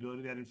the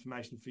suitability of that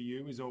information for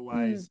you is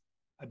always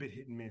a bit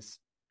hit and miss.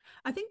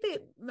 I think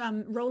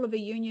the role of a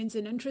union is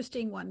an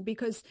interesting one,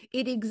 because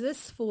it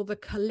exists for the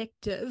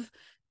collective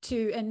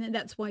and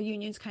that's why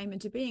unions came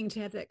into being, to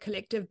have that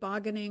collective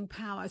bargaining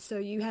power. So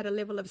you had a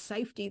level of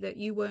safety that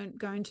you weren't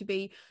going to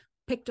be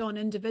picked on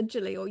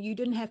individually, or you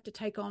didn't have to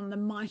take on the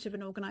might of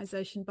an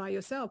organisation by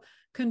yourself.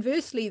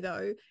 Conversely,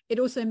 though, it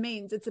also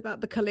means it's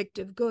about the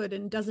collective good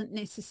and doesn't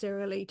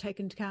necessarily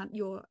take into account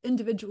your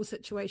individual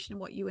situation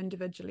and what you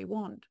individually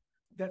want.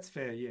 That's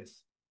fair,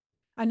 yes.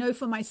 I know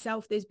for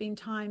myself, there's been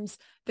times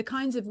the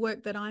kinds of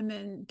work that I'm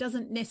in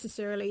doesn't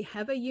necessarily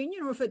have a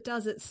union, or if it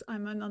does,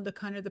 I'm on the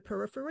kind of the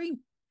periphery.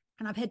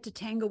 And I've had to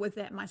tangle with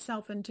that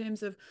myself in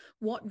terms of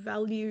what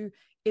value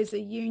is a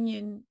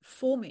union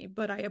for me.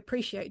 But I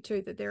appreciate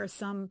too that there are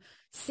some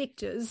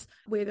sectors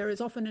where there is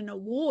often an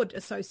award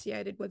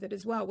associated with it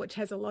as well, which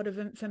has a lot of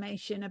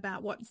information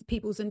about what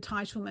people's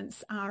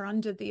entitlements are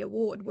under the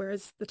award,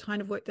 whereas the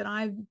kind of work that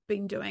I've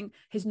been doing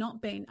has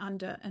not been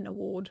under an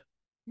award.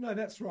 No,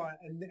 that's right.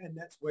 And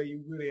that's where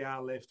you really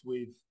are left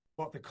with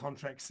what the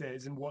contract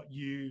says and what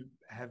you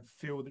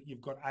feel that you've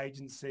got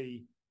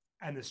agency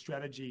and the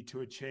strategy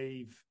to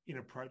achieve in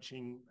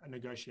approaching a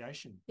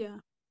negotiation. Yeah.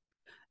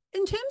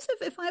 In terms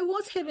of if I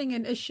was having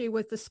an issue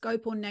with the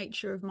scope or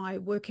nature of my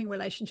working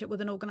relationship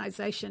with an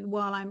organisation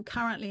while I'm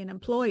currently an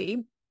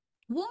employee,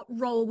 what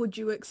role would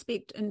you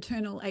expect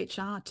internal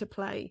HR to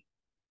play?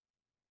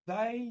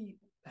 They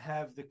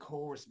have the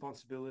core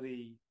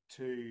responsibility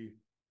to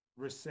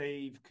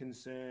receive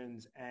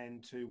concerns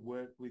and to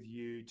work with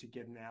you to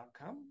get an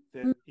outcome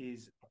that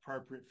is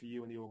appropriate for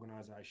you and the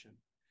organisation.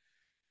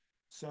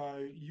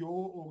 So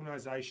your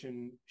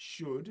organisation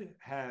should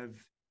have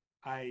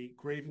a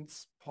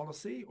grievance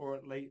policy, or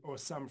at least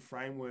some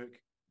framework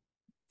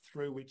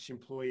through which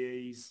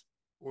employees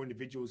or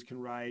individuals can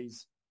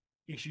raise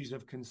issues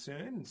of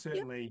concern. And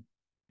certainly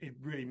it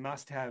really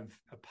must have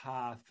a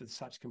path for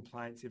such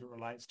complaints if it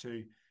relates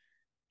to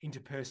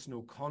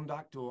interpersonal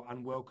conduct or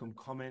unwelcome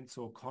comments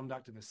or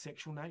conduct of a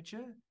sexual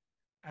nature.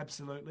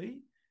 Absolutely.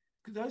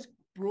 Those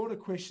broader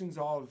questions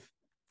of,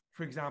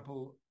 for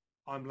example,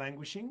 I'm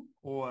languishing,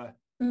 or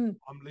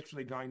I'm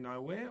literally going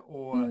nowhere,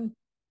 or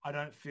I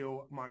don't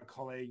feel my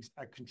colleagues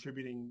are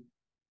contributing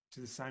to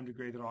the same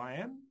degree that I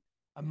am,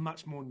 are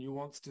much more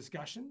nuanced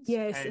discussions.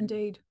 Yes, and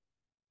indeed.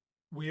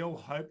 we all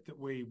hope that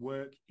we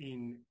work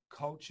in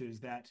cultures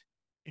that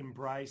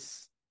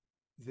embrace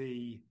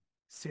the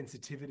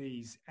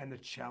sensitivities and the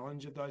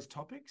challenge of those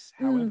topics.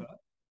 However,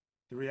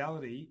 the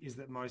reality is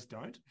that most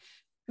don't,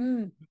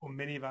 or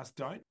many of us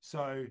don't.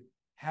 So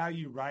how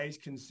you raise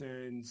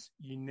concerns,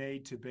 you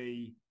need to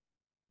be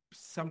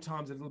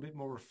sometimes a little bit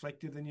more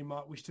reflective than you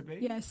might wish to be.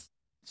 Yes.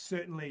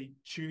 Certainly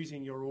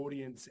choosing your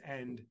audience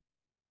and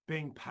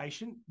being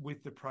patient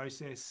with the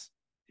process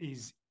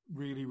is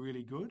really,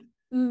 really good.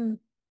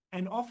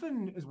 And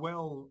often as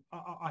well,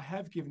 I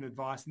have given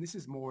advice, and this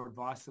is more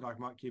advice that I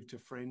might give to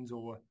friends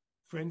or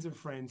friends of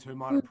friends who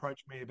might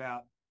approach me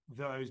about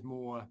those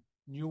more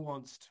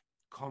nuanced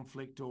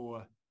conflict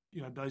or,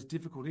 those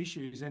difficult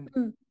issues. And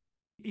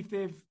if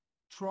they've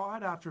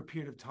tried after a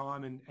period of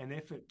time and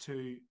effort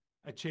to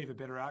achieve a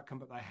better outcome,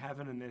 but they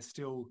haven't, and they're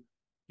still,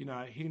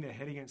 hitting their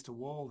head against a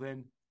wall,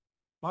 then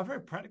my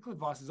very practical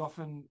advice is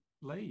often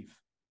leave.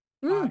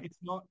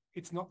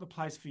 It's not the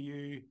place for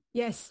you.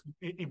 Yes.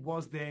 It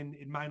was then,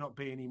 it may not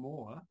be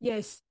anymore.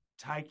 Yes.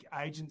 Take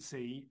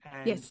agency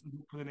and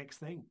look for the next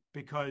thing,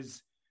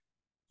 because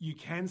you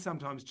can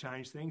sometimes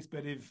change things,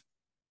 but if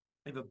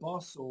a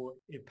boss or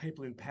if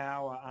people in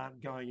power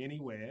aren't going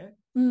anywhere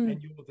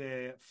and you're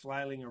there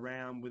flailing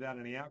around without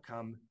any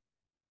outcome,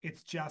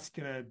 it's just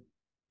going to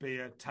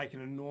take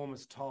an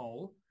enormous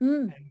toll,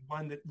 and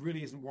one that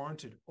really isn't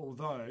warranted.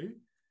 Although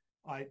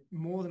I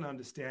more than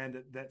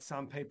understand that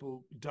some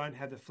people don't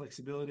have the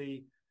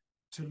flexibility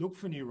to look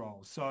for new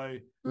roles. So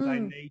they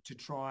need to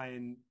try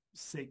and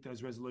seek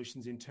those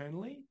resolutions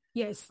internally.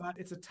 Yes. But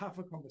it's a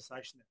tougher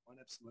conversation, that one,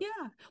 absolutely.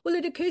 Yeah. Well,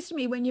 it occurs to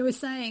me when you were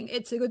saying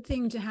it's a good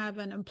thing to have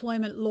an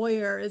employment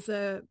lawyer as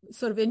a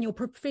sort of in your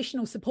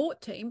professional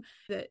support team,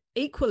 that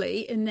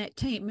equally in that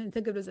team, and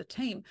think of it as a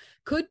team,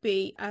 could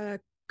be a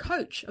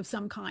coach of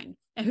some kind,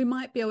 and who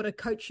might be able to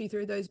coach you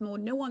through those more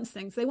nuanced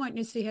things. They won't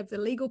necessarily have the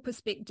legal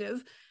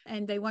perspective,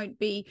 and they won't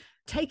be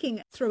taking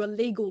it through a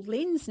legal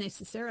lens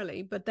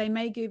necessarily, but they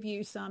may give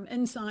you some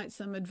insight,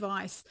 some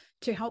advice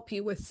to help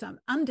you with some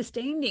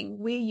understanding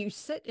where you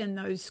sit in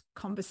those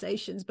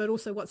conversations, but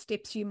also what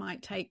steps you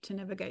might take to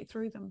navigate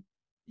through them.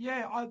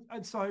 Yeah,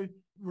 and so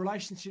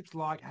relationships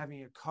like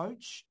having a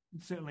coach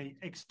certainly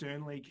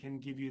externally can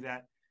give you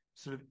that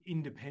sort of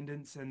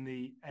independence and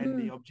the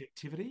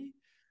objectivity.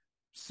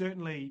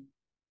 Certainly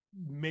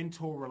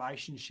mentor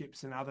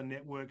relationships and other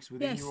networks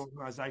within your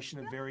organization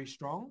are very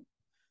strong,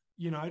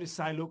 to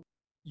say, look,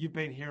 you've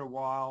been here a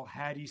while,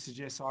 how do you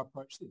suggest I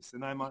approach this?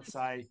 And they might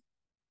say,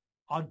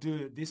 I'd do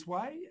it this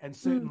way. And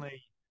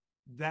certainly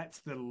that's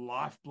the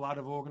lifeblood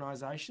of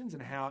organizations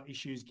and how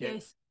issues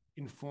get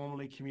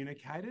informally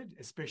communicated,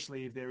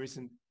 especially if there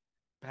isn't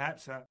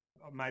perhaps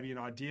maybe an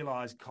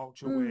idealized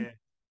culture where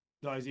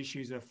those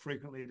issues are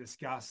frequently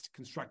discussed,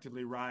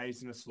 constructively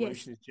raised, and a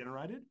solution is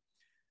generated.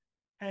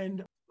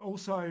 And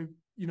also,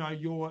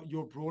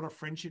 your broader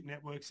friendship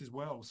networks as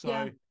well.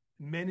 So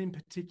men in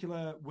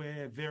particular,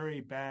 we're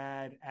very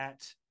bad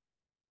at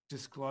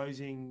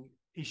disclosing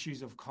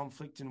issues of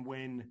conflict, and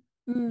when,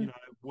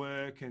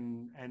 work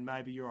and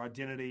maybe your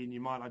identity, and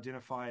you might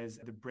identify as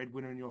the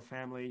breadwinner in your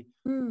family,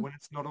 when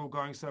it's not all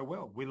going so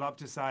well. We love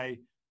to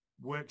say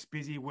work's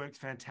busy, work's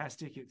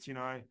fantastic. It's,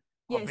 I've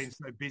been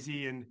so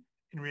busy. And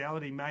in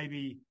reality,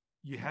 maybe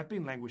you have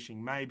been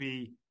languishing.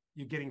 Maybe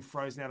you're getting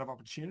frozen out of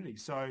opportunity.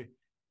 So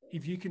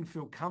if you can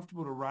feel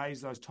comfortable to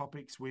raise those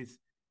topics with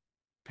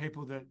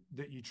people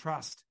that you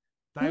trust,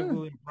 they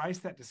will embrace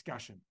that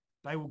discussion.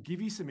 They will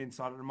give you some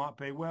insight. And it might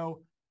be,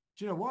 well,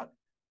 do you know what?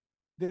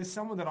 There's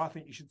someone that I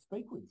think you should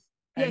speak with.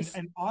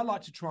 And I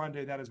like to try and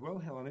do that as well,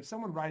 Helen. If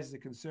someone raises a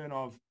concern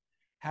of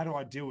how do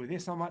I deal with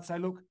this, I might say,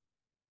 look,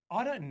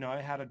 I don't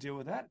know how to deal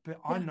with that, but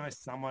I know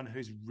someone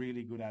who's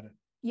really good at it.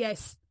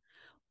 Yes.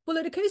 Well,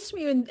 it occurs to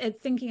me in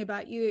thinking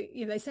about you,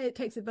 they say it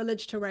takes a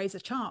village to raise a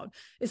child.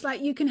 It's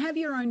like you can have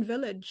your own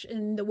village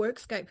in the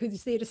workscape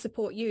who's there to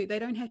support you. They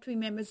don't have to be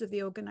members of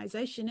the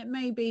organization. It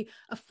may be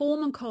a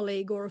former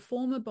colleague or a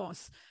former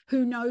boss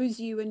who knows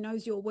you and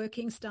knows your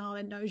working style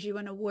and knows you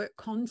in a work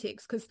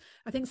context. Because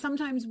I think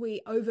sometimes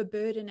we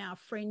overburden our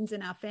friends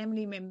and our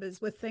family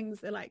members with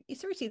things. They're like,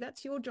 seriously,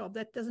 that's your job.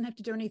 That doesn't have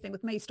to do anything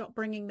with me. Stop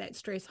bringing that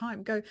stress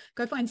home. Go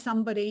find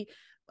somebody.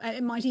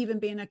 It might even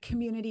be in a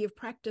community of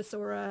practice,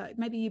 or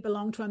maybe you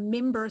belong to a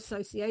member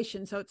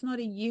association. So it's not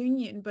a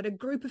union, but a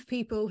group of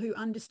people who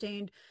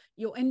understand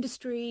your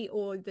industry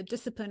or the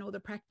discipline or the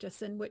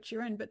practice in which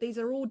you're in. But these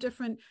are all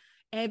different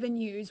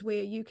avenues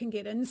where you can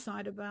get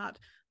insight about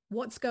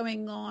what's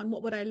going on,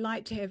 what would I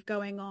like to have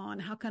going on,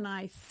 how can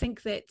I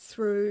think that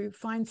through,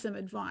 find some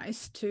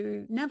advice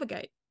to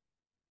navigate.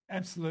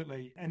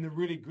 Absolutely. And the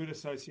really good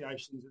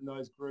associations in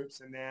those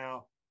groups are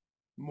now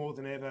more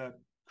than ever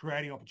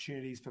creating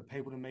opportunities for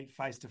people to meet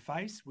face to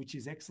face, which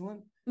is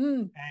excellent,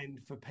 and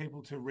for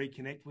people to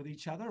reconnect with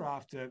each other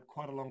after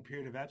quite a long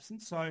period of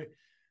absence. So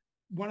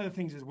one of the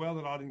things as well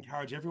that I'd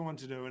encourage everyone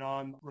to do, and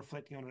I'm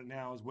reflecting on it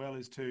now as well,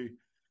 is to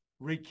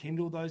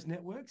rekindle those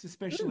networks,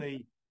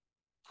 especially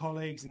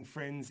colleagues and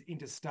friends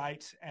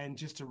interstate, and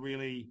just to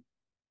really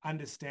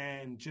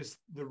understand just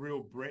the real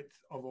breadth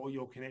of all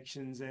your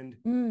connections.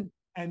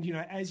 And, you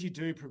know, as you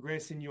do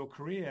progress in your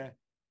career,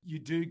 you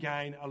do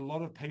gain a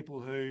lot of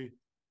people who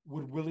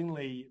would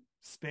willingly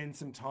spend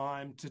some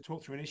time to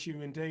talk through an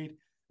issue indeed,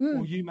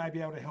 or you may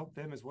be able to help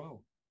them as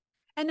well.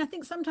 And I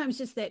think sometimes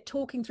just that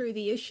talking through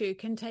the issue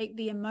can take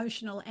the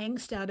emotional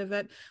angst out of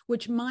it,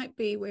 which might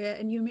be where,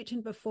 and you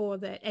mentioned before,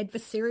 that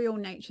adversarial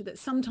nature, that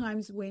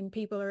sometimes when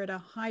people are at a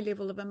high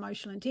level of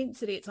emotional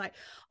intensity, it's like,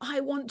 I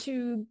want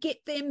to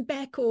get them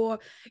back, or,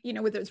 you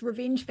know, whether it's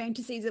revenge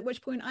fantasies, at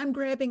which point I'm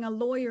grabbing a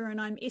lawyer and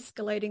I'm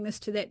escalating this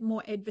to that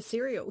more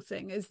adversarial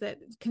thing. Is that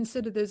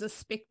consider there's a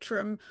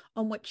spectrum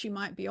on which you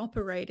might be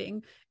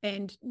operating.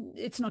 And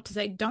it's not to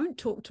say don't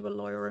talk to a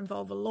lawyer or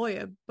involve a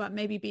lawyer, but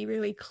maybe be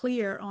really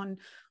clear on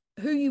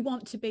who you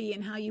want to be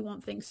and how you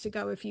want things to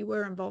go if you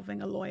were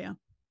involving a lawyer.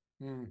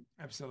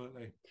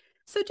 Absolutely.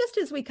 So just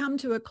as we come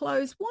to a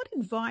close, what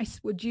advice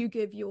would you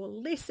give your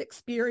less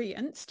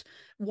experienced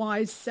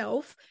wise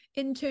self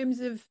in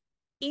terms of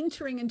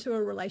entering into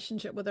a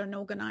relationship with an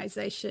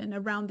organization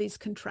around these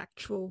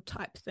contractual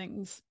type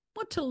things?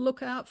 What to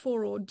look out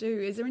for or do?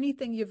 Is there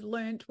anything you've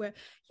learned where,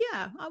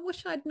 yeah, I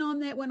wish I'd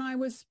known that when I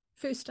was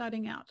first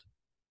starting out?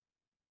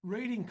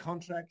 Reading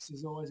contracts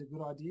is always a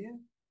good idea.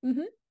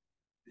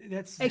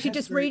 That's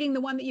just reading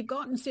the one that you've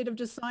got instead of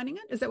just signing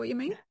it. Is that what you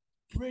mean?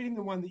 Reading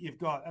the one that you've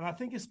got. And I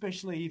think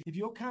especially if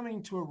you're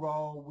coming to a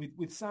role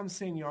with some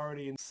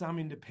seniority and some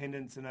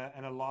independence and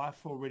a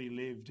life already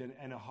lived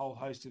and a whole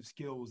host of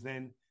skills,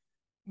 then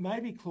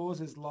maybe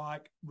clauses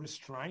like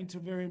restraint are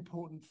very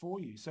important for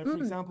you. So for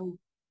example,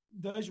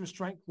 those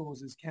restraint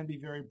clauses can be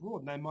very broad,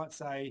 and they might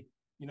say,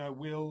 you know,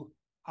 Will,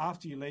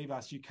 after you leave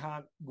us, you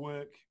can't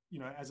work, you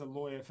know, as a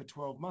lawyer for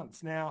 12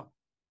 months. Now,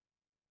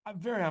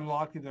 very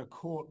unlikely that a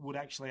court would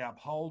actually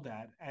uphold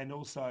that, and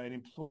also an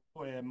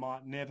employer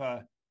might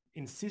never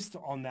insist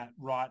on that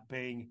right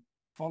being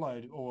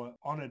followed or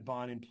honoured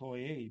by an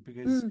employee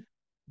because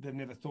they've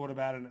never thought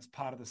about it and it's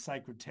part of the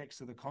sacred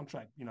text of the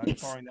contract, you know,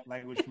 borrowing that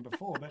language from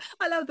before. But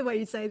I love the way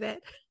you say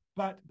that.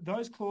 But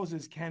those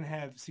clauses can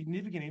have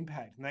significant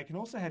impact, and they can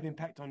also have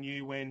impact on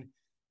you when,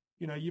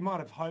 you know, you might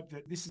have hoped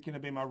that this is going to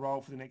be my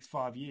role for the next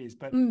 5 years,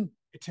 but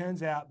it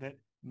turns out that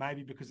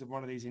maybe because of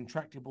one of these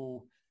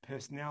intractable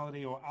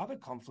personality or other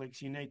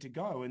conflicts, you need to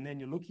go. And then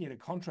you're looking at a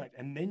contract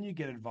and then you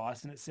get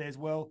advice and it says,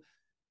 well,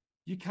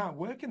 you can't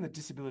work in the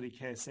disability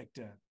care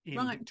sector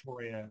in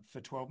Victoria for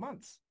 12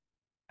 months.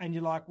 And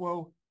you're like,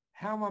 well,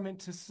 how am I meant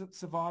to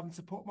survive and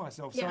support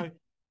myself? Yeah. So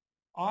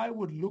I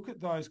would look at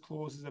those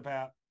clauses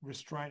about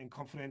restraint and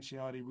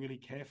confidentiality really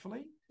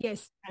carefully.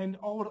 Yes. And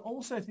I would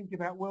also think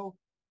about, well,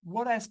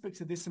 what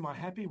aspects of this am I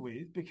happy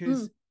with?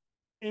 Because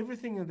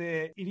everything in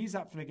there, it is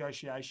up for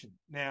negotiation.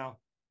 Now,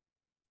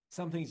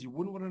 some things you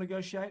wouldn't want to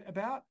negotiate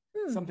about.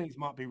 Some things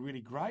might be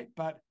really great,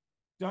 but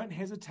don't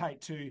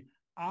hesitate to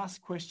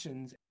ask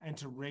questions and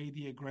to read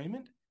the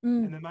agreement.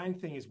 And the main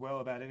thing as well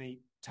about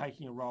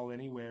taking a role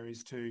anywhere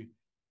is to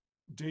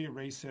do your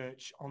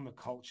research on the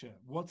culture.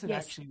 What's it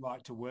actually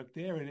like to work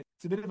there? And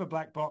it's a bit of a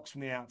black box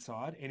from the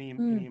outside, any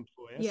employer.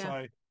 Yeah.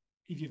 So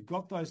if you've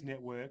got those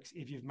networks,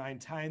 if you've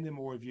maintained them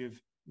or if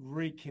you've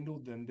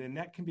rekindled them, then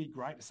that can be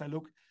great to say,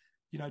 look,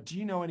 you know, do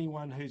you know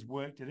anyone who's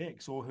worked at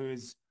X or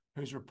who's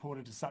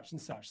reported to such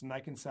and such? And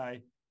they can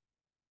say,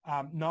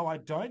 no, I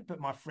don't, but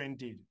my friend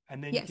did.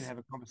 And then you can have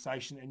a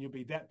conversation and you'll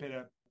be that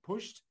better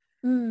pushed.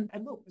 And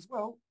look, as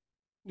well,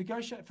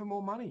 negotiate for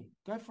more money.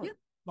 Go for it.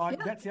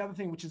 That's the other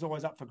thing which is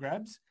always up for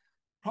grabs,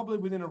 probably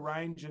within a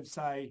range of,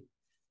 say,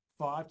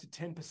 5 to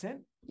 10%,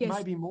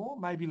 maybe more,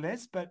 maybe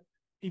less. But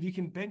if you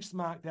can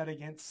benchmark that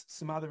against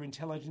some other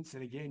intelligence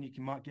that, again,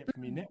 you might get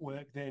from your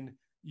network, then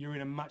you're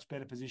in a much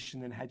better position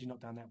than had you not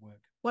done that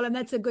work. Well, and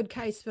that's a good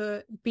case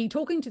for be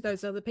talking to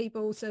those other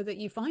people so that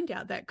you find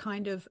out that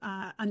kind of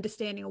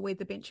understanding of where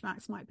the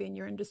benchmarks might be in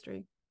your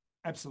industry.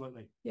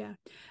 Absolutely. Yeah.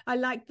 I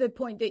like the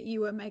point that you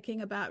were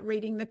making about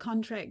reading the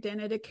contract, and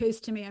it occurs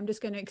to me, I'm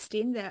just going to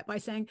extend that by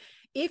saying,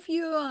 if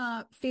you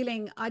are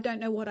feeling, I don't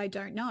know what I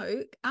don't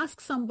know, ask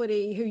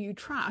somebody who you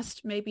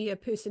trust, maybe a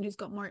person who's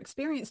got more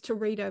experience, to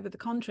read over the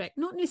contract,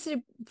 not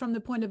necessarily from the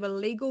point of a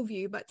legal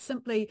view, but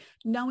simply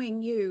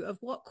knowing you of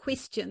what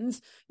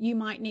questions you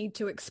might need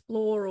to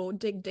explore or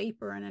dig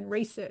deeper in and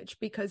research.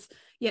 Because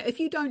if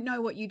you don't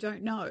know what you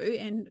don't know,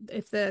 and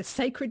if the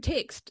sacred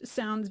text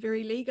sounds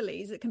very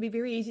legalese, it can be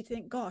very easy to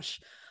think, gosh,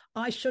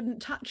 I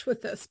shouldn't touch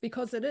with this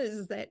because it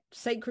is that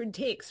sacred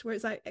text,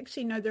 whereas I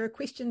actually know there are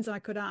questions I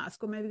could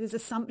ask, or maybe there's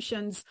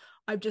assumptions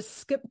I've just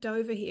skipped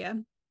over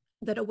here.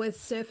 that are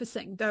worth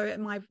surfacing, though it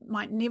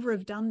might never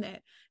have done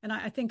that. And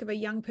I think of a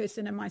young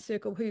person in my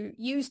circle who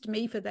used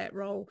me for that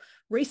role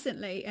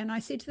recently. And I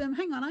said to them,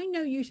 hang on, I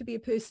know you to be a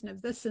person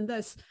of this and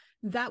this.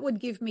 That would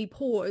give me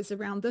pause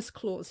around this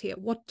clause here.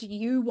 What do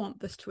you want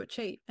this to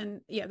achieve?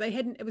 And yeah,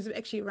 it was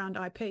actually around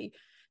IP.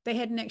 They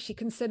hadn't actually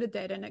considered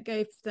that, and it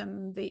gave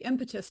them the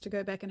impetus to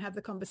go back and have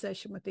the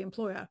conversation with the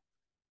employer.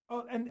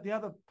 Oh, and the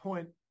other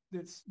point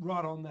that's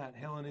right on that,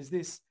 Helen, is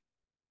this.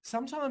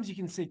 Sometimes you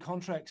can see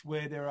contracts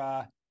where there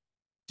are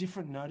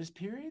different notice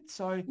periods.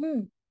 So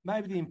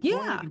maybe the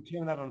employer can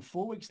terminate on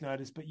 4 weeks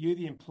notice, but you,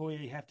 the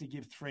employee, have to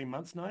give 3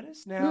 months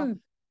notice. Now,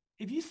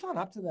 if you sign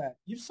up to that,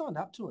 you've signed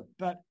up to it.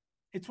 But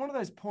it's one of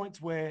those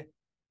points where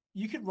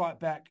you could write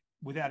back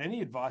without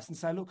any advice and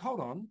say, look, hold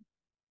on.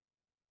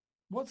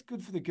 What's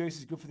good for the goose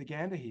is good for the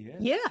gander here.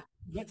 Yeah.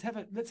 Let's have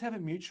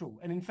it mutual.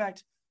 And in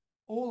fact,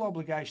 all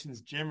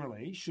obligations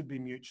generally should be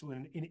mutual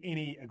in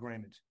any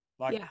agreement.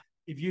 Like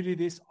if you do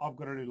this, I've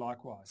got to do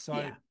likewise.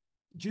 So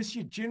just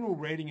your general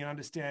reading and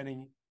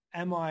understanding,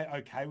 am I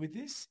okay with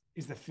this,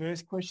 is the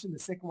first question. The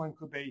second one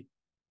could be,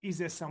 is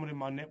there someone in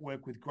my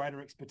network with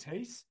greater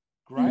expertise?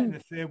 Great. And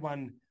the third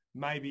one,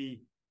 maybe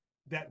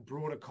that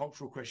broader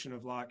cultural question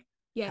of like,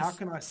 how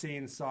can I see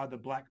inside the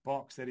black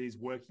box that is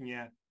working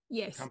at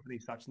company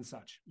such and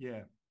such?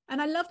 Yeah.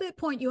 And I love that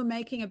point you're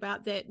making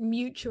about that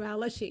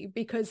mutuality,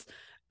 because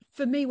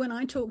for me, when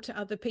I talk to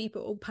other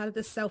people, part of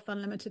the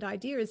self-unlimited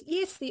idea is,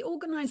 yes, the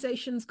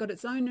organization's got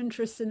its own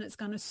interests and it's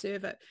going to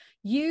serve it.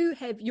 You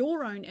have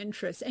your own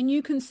interests and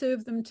you can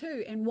serve them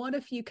too. And what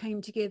if you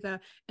came together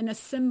in a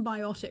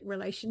symbiotic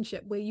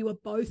relationship where you are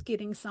both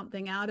getting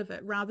something out of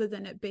it rather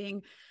than it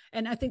being,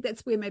 and I think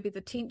that's where maybe the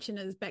tension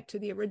is, back to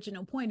the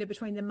original point,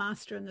 between the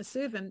master and the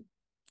servant.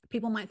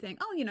 People might think,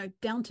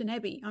 Downton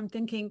Abbey. I'm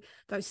thinking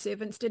those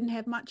servants didn't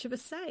have much of a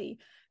say.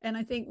 And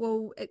I think,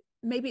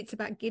 maybe it's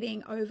about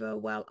getting over,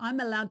 I'm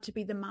allowed to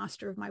be the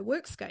master of my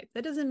workscape.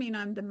 That doesn't mean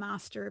I'm the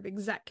master of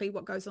exactly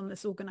what goes on in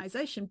this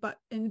organization, but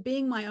in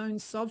being my own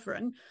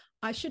sovereign,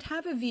 I should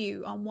have a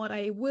view on what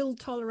I will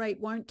tolerate,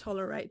 won't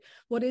tolerate,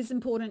 what is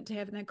important to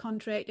have in a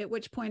contract, at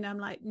which point I'm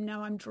like,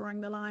 no, I'm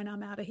drawing the line.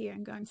 I'm out of here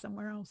and going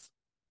somewhere else.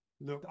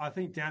 Look, I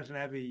think Downton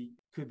Abbey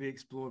could be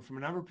explored from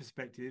a number of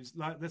perspectives.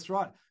 That's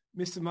right.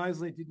 Mr.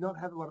 Mosley did not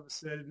have a lot of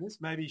assertiveness.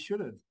 Maybe he should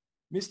have.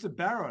 Mr.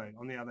 Barrow,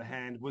 on the other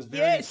hand, was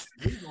very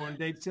assertive, or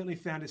indeed certainly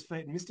found his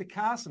feet. And Mr.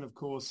 Carson, of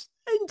course,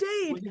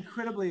 was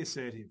incredibly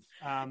assertive.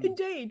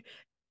 Indeed.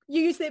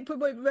 You used that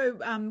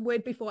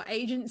word before,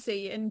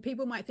 agency, and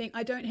people might think,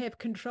 I don't have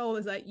control.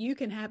 It's like, you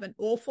can have an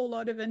awful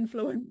lot of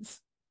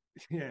influence.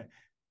 Yeah.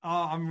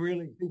 Oh, I'm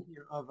really thinking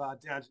of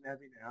Downton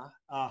Abbey now.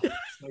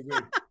 So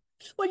good.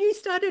 Well, you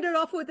started it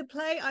off with a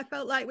play. I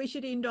felt like we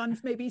should end on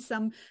maybe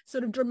some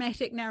sort of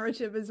dramatic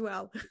narrative as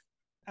well.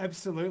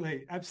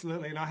 Absolutely.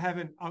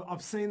 And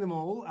I've seen them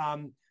all. I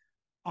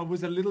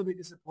was a little bit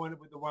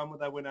disappointed with the one where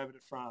they went over to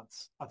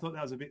France. I thought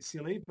that was a bit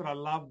silly, but I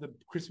loved the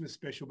Christmas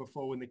special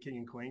before when the King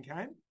and Queen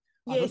came.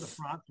 I thought the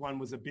France one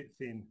was a bit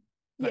thin.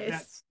 But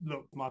that's,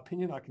 look, my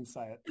opinion, I can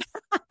say it.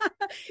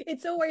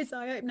 It's always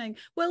eye-opening.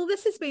 Well,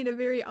 this has been a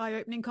very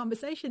eye-opening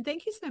conversation.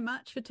 Thank you so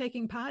much for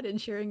taking part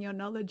and sharing your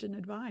knowledge and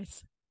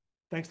advice.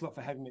 Thanks a lot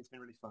for having me. It's been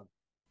really fun.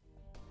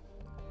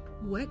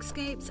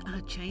 Workscapes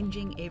are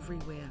changing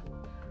everywhere.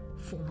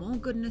 For more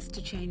goodness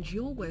to change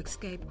your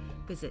workscape,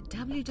 visit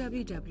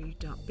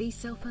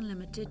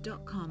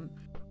www.beselfunlimited.com